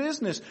His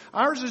business.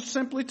 Ours is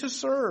simply to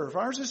serve.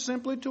 Ours is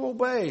simply to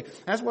obey.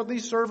 That's what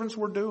these servants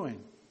were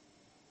doing.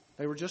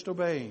 They were just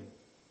obeying.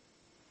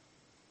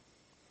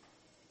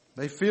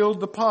 They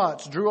filled the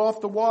pots, drew off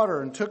the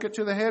water, and took it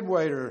to the head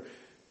waiter.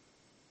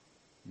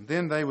 And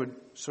then they would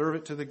serve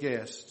it to the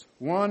guests.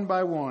 One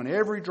by one,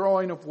 every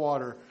drawing of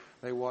water,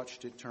 they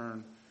watched it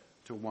turn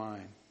to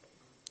wine.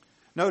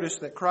 Notice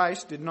that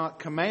Christ did not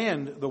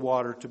command the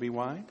water to be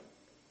wine.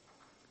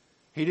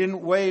 He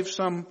didn't wave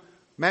some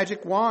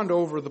magic wand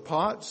over the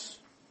pots.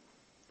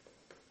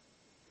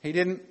 He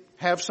didn't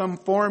have some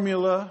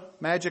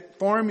magic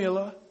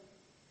formula.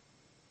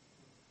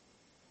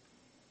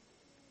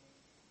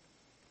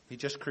 He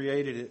just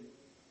created it.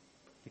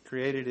 He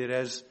created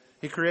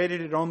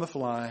it on the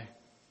fly,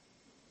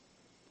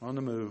 on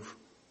the move.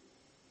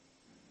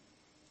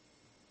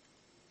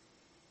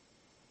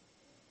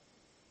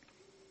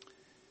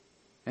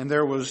 And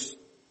there was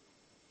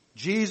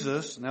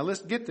Jesus. Now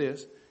let's get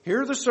this.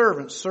 Here are the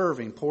servants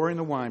serving, pouring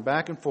the wine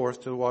back and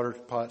forth to the water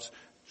pots,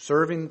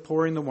 serving,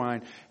 pouring the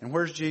wine. And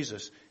where's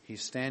Jesus?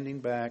 He's standing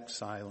back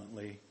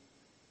silently,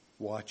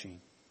 watching,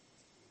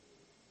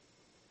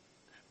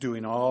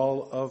 doing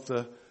all of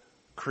the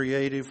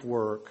creative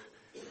work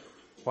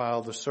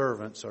while the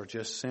servants are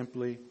just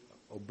simply,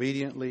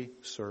 obediently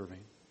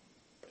serving.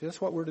 See,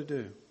 that's what we're to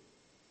do.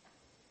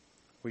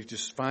 We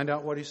just find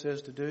out what He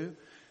says to do.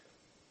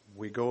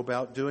 We go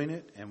about doing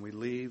it, and we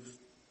leave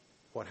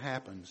what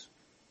happens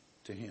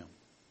to Him.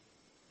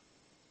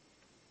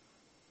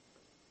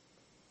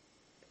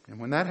 And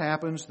when that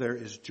happens, there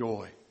is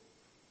joy.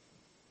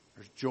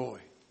 There's joy.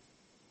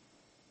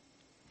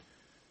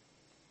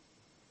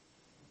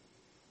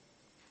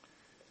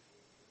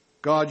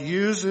 God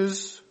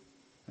uses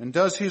and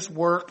does His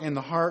work in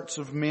the hearts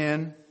of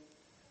men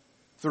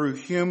through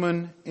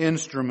human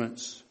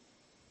instruments.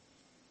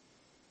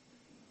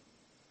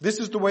 This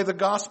is the way the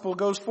gospel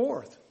goes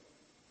forth.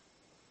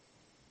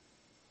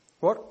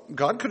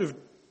 God could have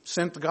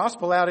sent the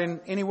gospel out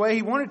in any way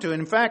He wanted to.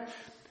 And in fact,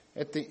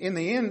 at the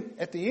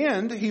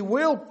end, He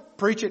will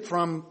preach it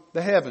from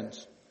the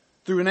heavens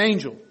through an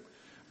angel.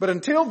 But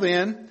until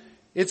then,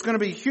 it's going to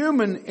be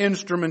human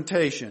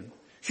instrumentation.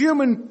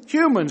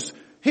 Humans,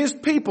 His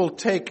people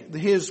take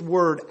His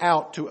word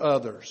out to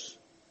others.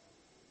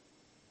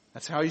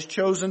 That's how He's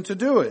chosen to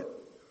do it.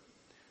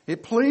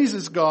 It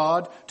pleases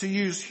God to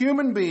use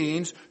human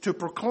beings to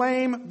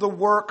proclaim the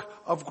work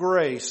of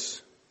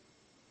grace.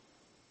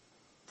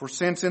 For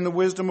since in the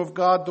wisdom of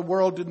God the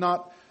world did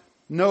not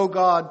know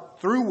God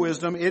through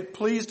wisdom, it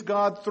pleased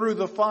God through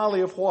the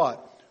folly of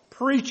what?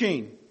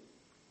 Preaching,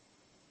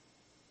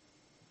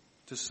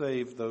 to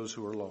save those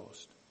who are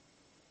lost.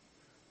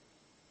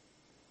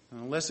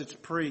 And unless it's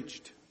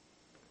preached,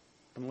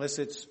 unless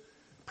it's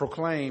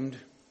proclaimed,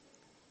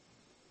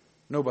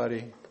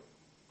 nobody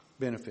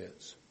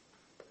benefits.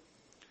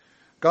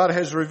 God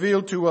has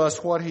revealed to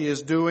us what He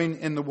is doing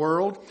in the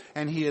world,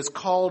 and He has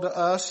called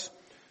us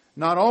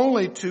not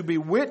only to be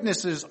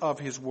witnesses of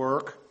His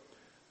work,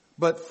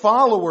 but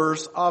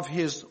followers of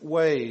His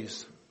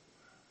ways.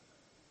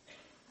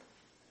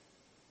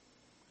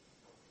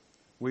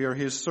 We are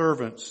His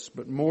servants,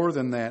 but more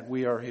than that,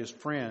 we are His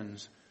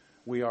friends.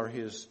 We are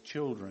His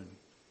children.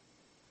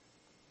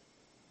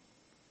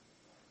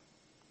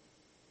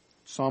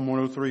 Psalm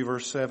 103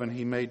 verse 7,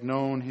 He made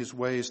known His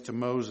ways to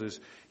Moses,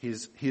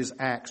 His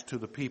acts to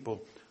the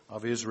people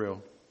of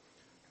Israel.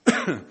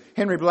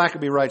 Henry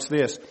Blackaby writes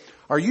this,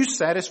 are you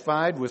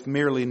satisfied with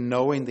merely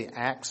knowing the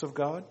acts of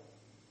God?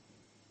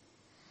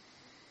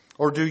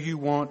 Or do you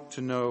want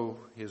to know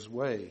His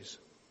ways?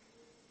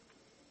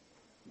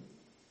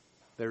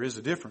 There is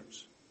a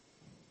difference.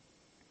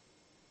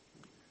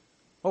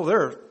 Oh,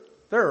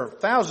 there are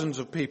thousands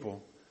of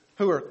people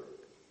who are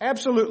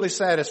absolutely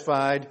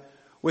satisfied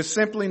with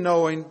simply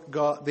knowing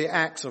God, the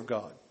acts of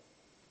God.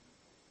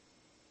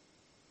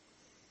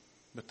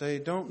 But they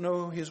don't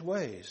know His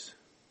ways.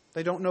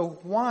 They don't know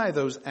why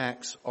those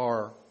acts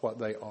are what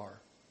they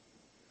are.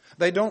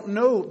 They don't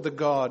know the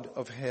God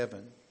of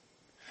heaven.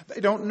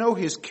 They don't know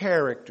His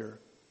character.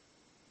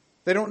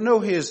 They don't know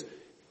His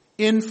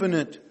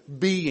infinite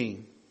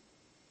being.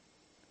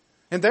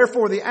 And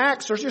therefore the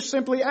acts are just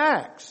simply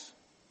acts.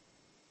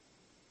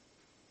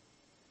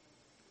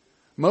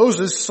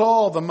 Moses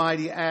saw the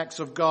mighty acts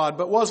of God,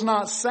 but was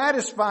not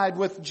satisfied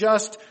with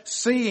just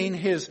seeing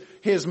His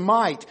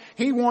might.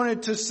 He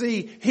wanted to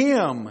see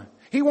Him.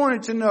 He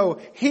wanted to know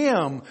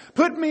Him.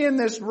 Put me in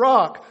this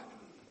rock.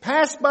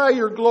 Pass by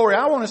your glory.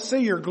 I want to see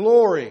your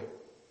glory.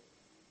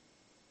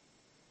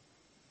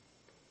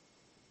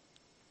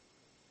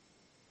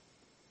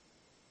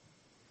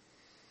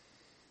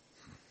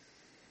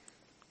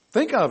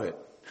 Think of it.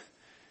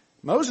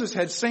 Moses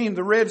had seen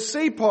the Red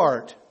Sea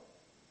part.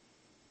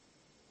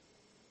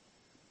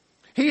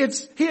 He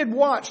had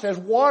watched as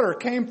water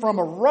came from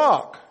a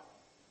rock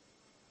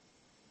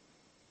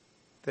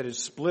that had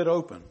split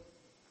open.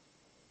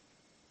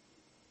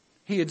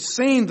 He had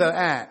seen the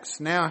acts.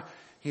 Now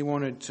he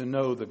wanted to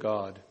know the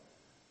God,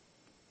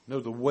 know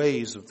the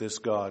ways of this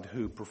God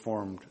who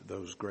performed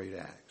those great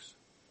acts.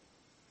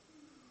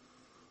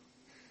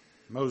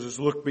 Moses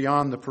looked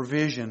beyond the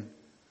provision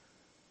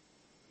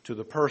to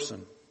the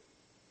person.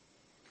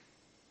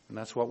 And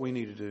that's what we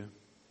need to do.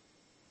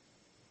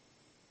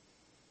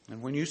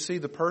 And when you see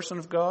the person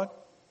of God,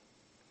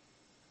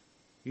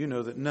 you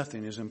know that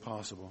nothing is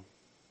impossible.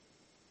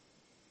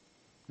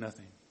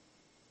 Nothing.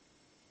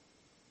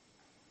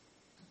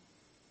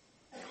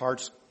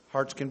 Hearts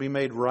can be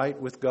made right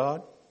with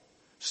God.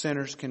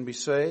 Sinners can be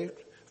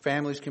saved.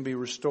 Families can be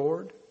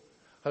restored.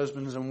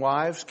 Husbands and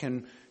wives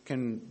can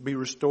be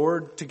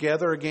restored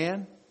together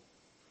again.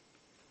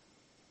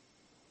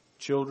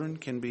 Children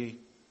can be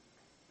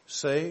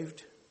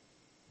saved.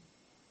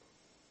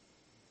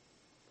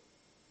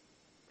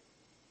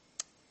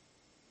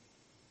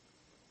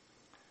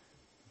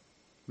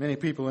 Many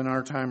people in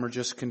our time are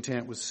just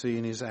content with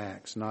seeing His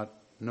acts, not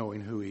knowing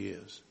who He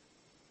is.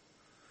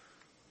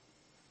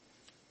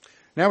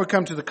 Now we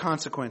come to the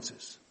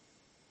consequences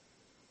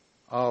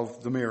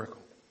of the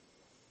miracle.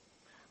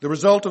 The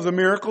result of the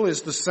miracle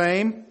is the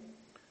same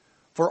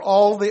for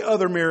all the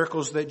other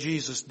miracles that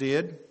Jesus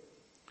did.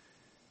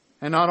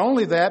 And not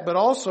only that, but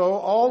also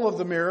all of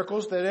the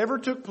miracles that ever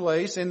took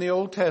place in the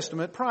Old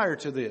Testament prior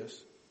to this.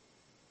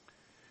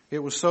 It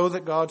was so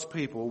that God's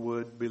people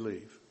would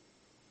believe.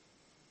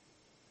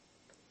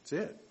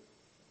 That's it.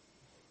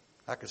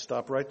 I could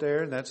stop right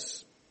there, and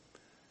that's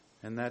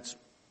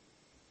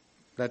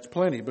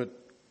plenty. But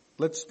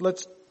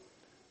let's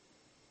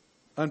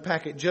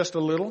unpack it just a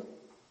little.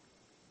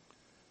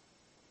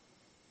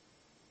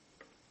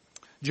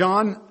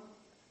 John,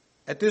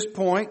 at this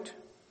point,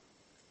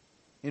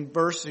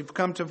 you've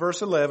come to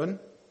verse 11,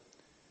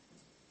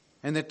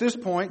 and at this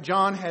point,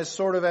 John has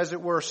sort of, as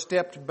it were,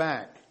 stepped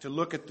back to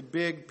look at the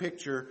big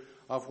picture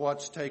of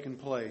what's taken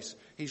place.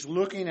 He's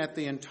looking at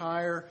the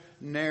entire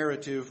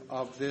narrative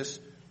of this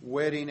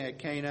wedding at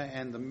Cana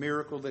and the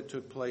miracle that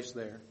took place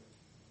there.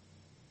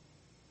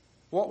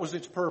 What was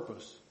its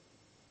purpose?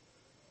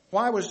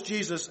 Why was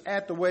Jesus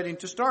at the wedding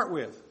to start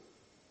with?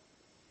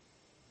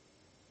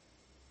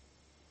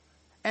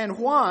 And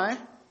why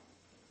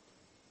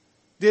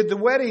did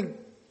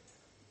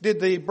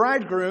the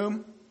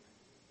bridegroom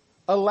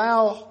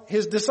allow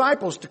his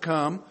disciples to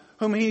come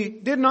whom he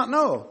did not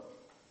know?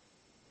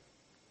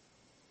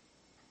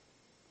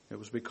 It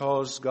was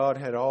because God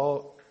had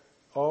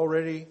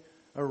already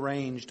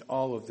arranged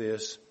all of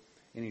this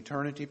in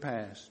eternity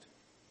past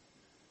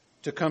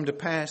to come to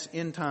pass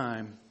in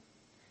time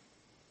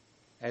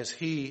as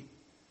He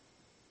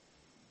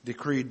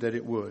decreed that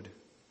it would.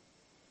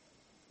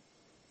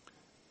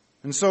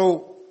 And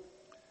so,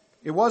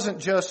 it wasn't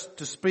just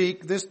to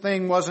speak, this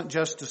thing wasn't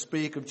just to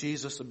speak of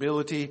Jesus'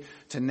 ability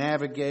to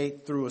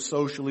navigate through a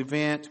social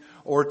event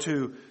or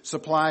to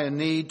supply a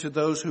need to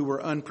those who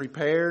were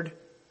unprepared.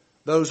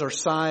 Those are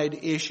side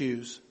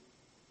issues.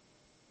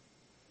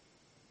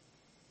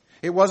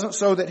 It wasn't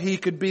so that He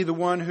could be the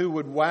one who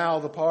would wow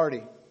the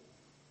party,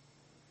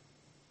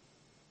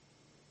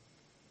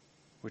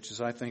 which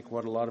is, I think,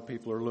 what a lot of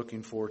people are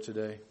looking for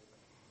today.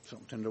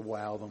 Something to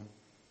wow them.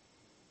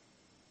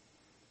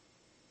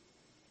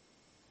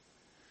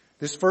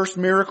 This first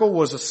miracle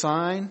was a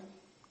sign,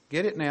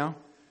 get it now,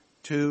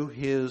 to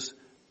His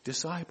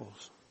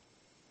disciples.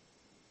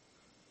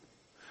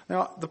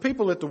 Now, the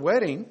people at the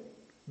wedding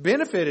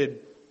benefited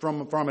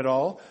from it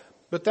all,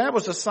 but that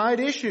was a side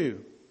issue.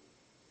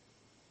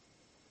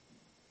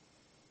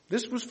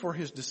 This was for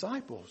His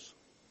disciples.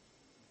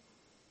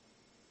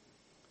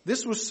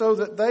 This was so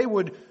that they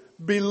would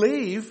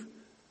believe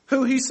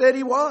who He said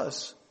He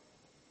was.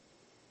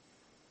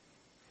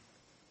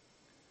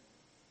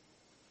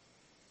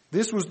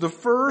 This was the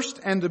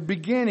first and the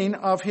beginning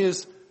of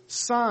His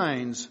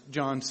signs,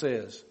 John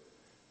says,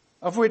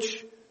 of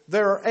which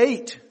there are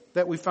 8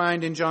 that we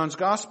find in John's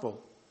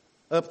Gospel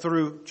up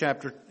through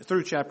chapter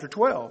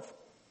 12.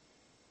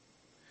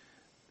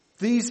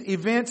 These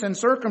events and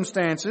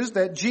circumstances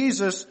that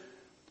Jesus,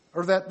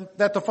 or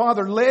that the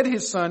Father led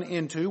His Son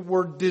into,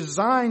 were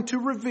designed to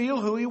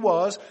reveal who He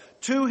was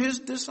to His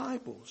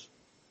disciples.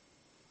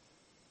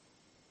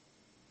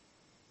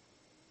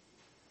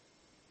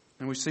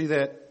 And we see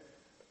that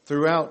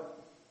throughout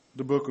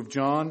the book of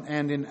John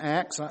and in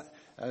Acts.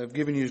 I've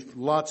given you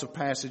lots of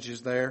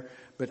passages there,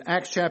 but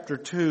Acts chapter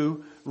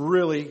 2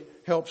 really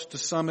helps to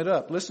sum it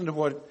up. Listen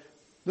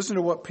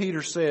to what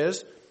Peter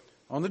says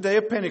on the day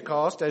of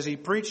Pentecost as he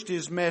preached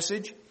his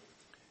message,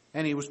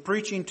 and he was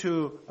preaching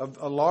to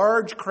a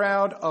large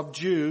crowd of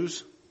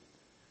Jews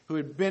who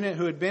had been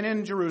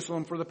in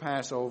Jerusalem for the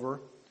Passover.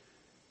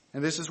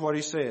 And this is what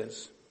he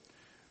says: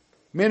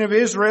 "Men of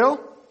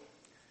Israel,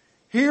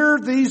 hear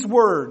these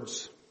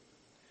words.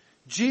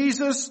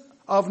 Jesus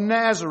of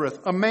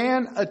Nazareth, a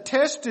man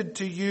attested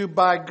to you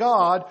by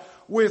God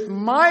with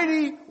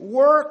mighty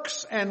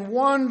works and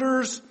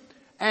wonders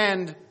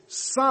and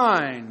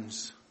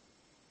signs."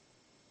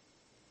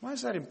 Why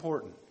is that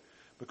important?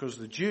 Because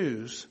the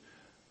Jews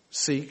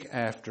seek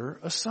after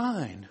a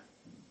sign.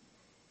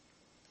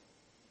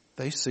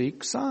 They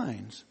seek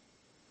signs.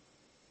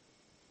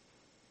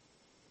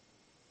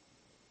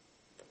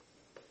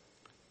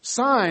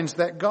 Signs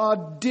that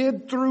God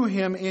did through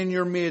Him in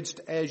your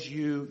midst, as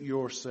you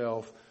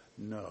yourself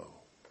know.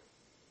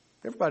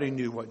 Everybody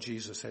knew what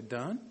Jesus had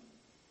done.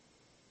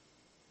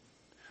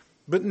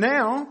 But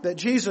now that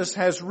Jesus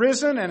has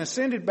risen and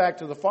ascended back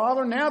to the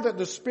Father, now that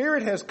the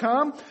Spirit has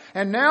come,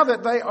 and now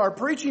that they are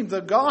preaching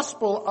the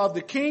gospel of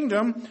the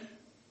kingdom,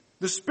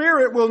 the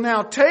Spirit will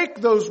now take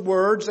those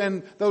words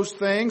and those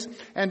things,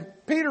 and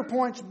Peter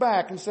points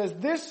back and says,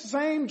 this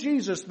same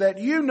Jesus that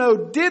you know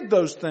did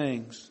those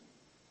things,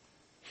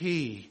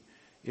 He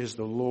is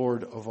the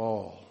Lord of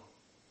all.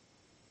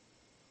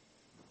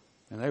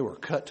 And they were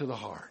cut to the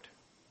heart.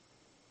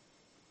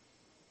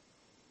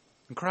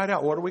 And cried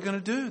out, what are we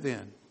going to do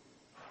then?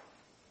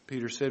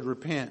 Peter said,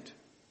 repent.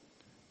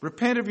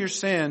 Repent of your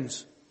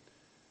sins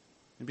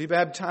and be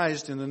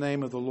baptized in the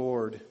name of the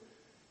Lord,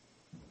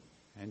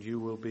 and you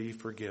will be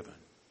forgiven.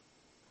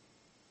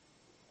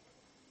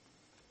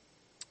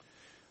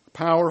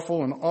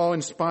 Powerful and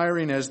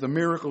awe-inspiring as the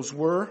miracles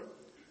were,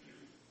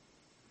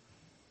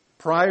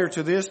 prior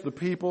to this, the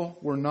people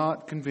were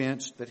not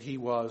convinced that He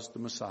was the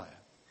Messiah.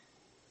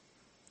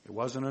 It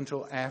wasn't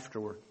until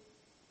afterward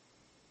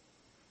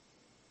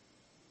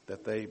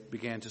that they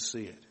began to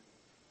see it.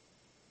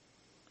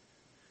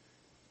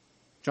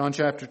 John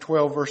chapter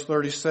 12, verse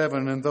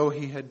 37, "And though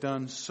He had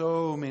done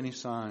so many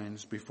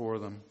signs before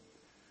them,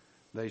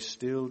 they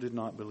still did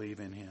not believe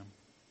in Him."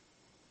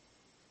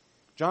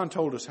 John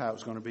told us how it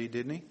was going to be,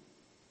 didn't he?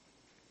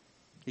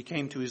 He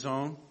came to His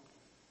own,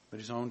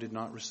 but His own did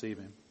not receive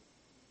Him.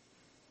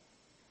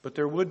 But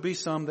there would be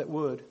some that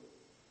would.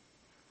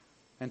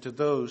 And to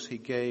those He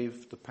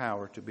gave the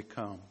power to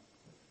become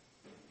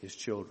His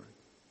children,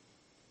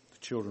 the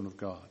children of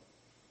God.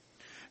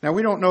 Now,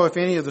 we don't know if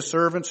any of the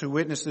servants who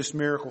witnessed this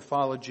miracle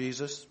followed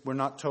Jesus. We're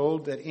not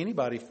told that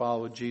anybody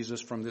followed Jesus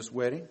from this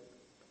wedding.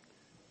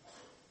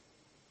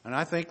 And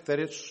I think that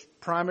it's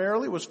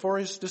primarily was for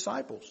his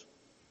disciples.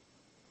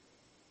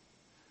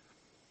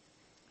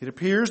 It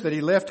appears that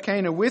he left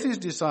Cana with his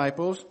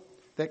disciples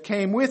that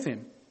came with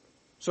him.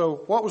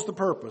 So what was the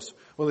purpose?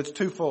 Well, it's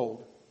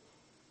twofold.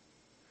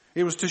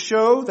 It was to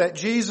show that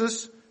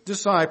Jesus'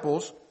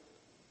 disciples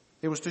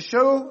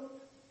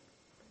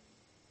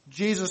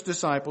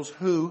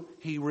who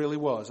he really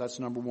was. That's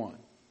number one.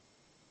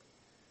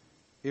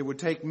 It would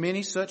take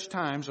many such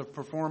times of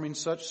performing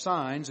such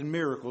signs and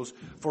miracles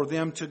for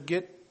them to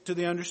get to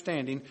the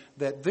understanding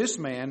that this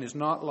man is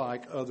not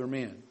like other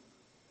men.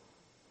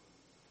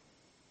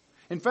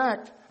 In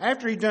fact,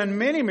 after he'd done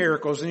many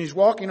miracles and he's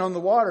walking on the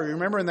water, you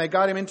remember, and they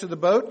got him into the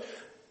boat,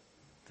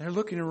 they're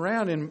looking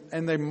around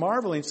and they're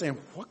marveling, saying,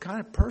 what kind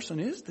of person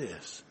is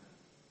this?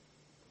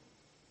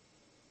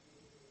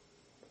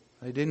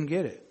 They didn't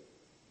get it.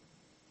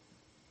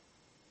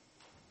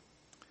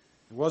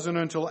 It wasn't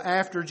until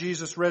after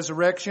Jesus'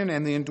 resurrection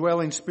and the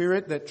indwelling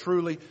Spirit that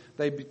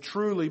they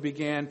truly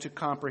began to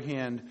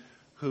comprehend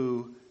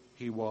who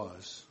he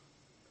was.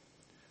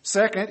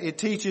 Second, it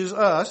teaches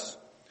us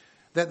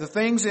that the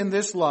things in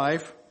this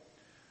life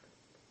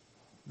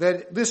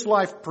that this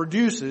life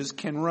produces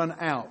can run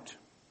out.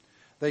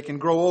 They can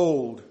grow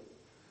old.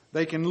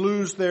 They can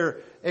lose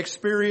their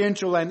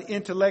experiential and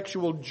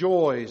intellectual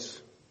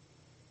joys.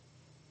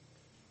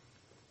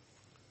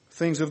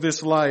 Things of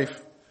this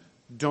life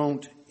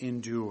don't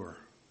endure.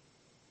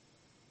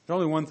 There's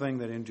only one thing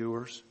that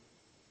endures,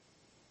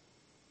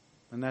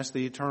 and that's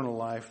the eternal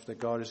life that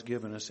God has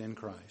given us in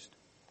Christ.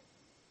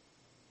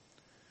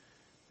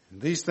 And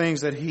these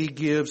things that he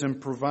gives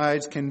and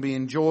provides can be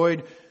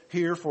enjoyed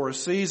here for a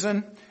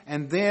season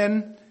and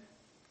then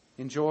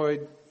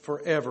enjoyed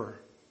forever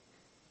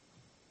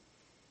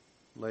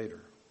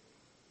later.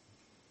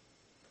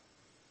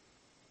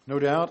 No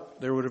doubt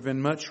there would have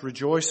been much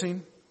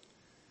rejoicing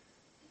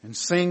and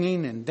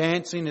singing and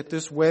dancing at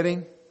this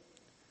wedding.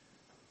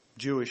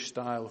 Jewish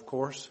style, of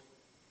course.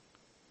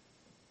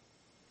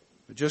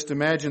 But just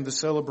imagine the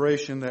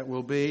celebration that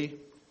will be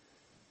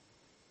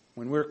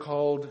when we're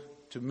called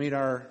to meet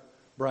our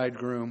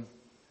bridegroom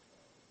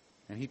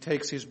and he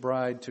takes his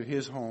bride to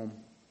his home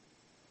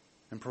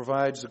and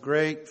provides a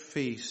great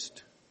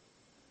feast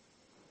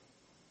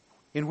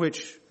in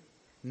which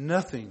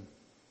nothing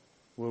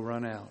will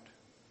run out.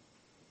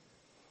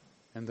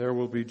 And there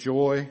will be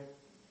joy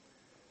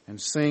and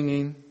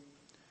singing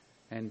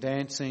and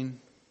dancing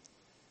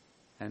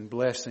and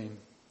blessing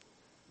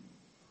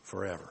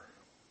forever.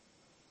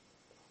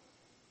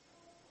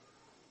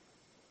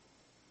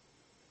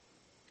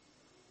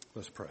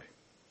 Let's pray.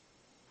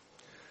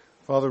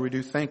 Father, we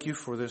do thank you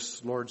for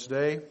this Lord's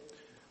Day,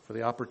 for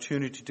the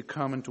opportunity to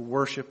come and to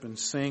worship and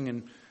sing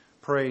and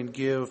pray and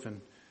give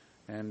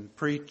and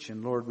preach.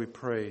 And Lord, we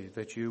pray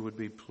that you would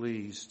be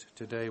pleased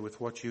today with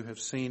what you have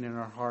seen in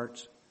our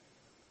hearts.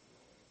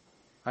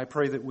 I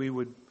pray that we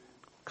would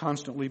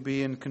constantly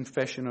be in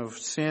confession of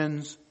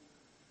sins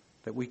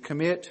that we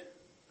commit,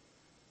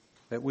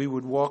 that we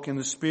would walk in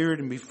the Spirit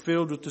and be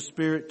filled with the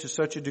Spirit to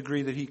such a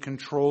degree that he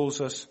controls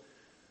us,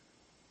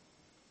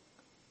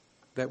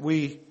 that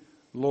we,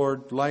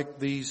 Lord, like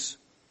these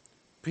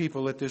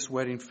people at this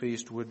wedding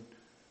feast, would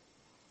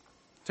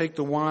take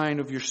the wine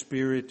of your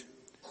Spirit,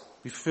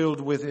 be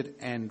filled with it,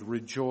 and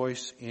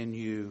rejoice in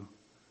you.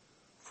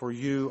 For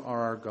you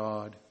are our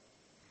God,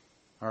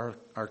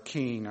 our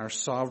King, our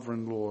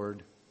sovereign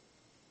Lord.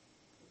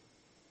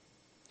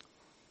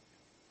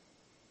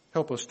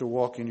 Help us to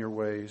walk in your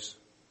ways,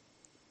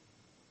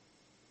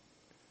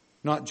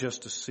 not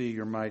just to see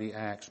your mighty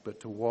acts, but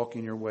to walk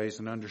in your ways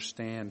and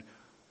understand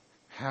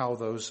how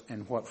those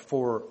and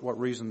what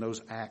reason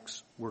those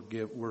acts were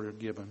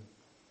given.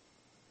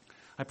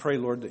 I pray,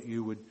 Lord, that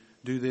you would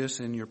do this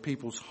in your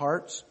people's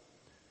hearts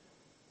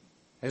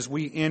as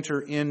we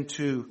enter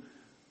into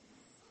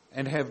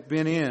and have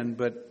been in,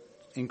 but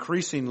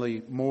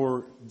increasingly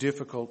more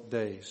difficult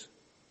days.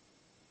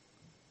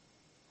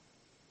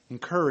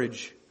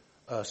 Encourage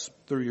us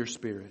through your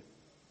Spirit.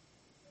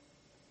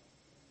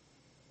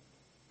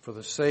 For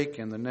the sake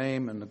and the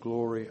name and the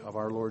glory of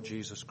our Lord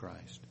Jesus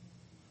Christ,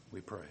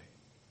 we pray.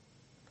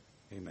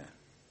 Amen.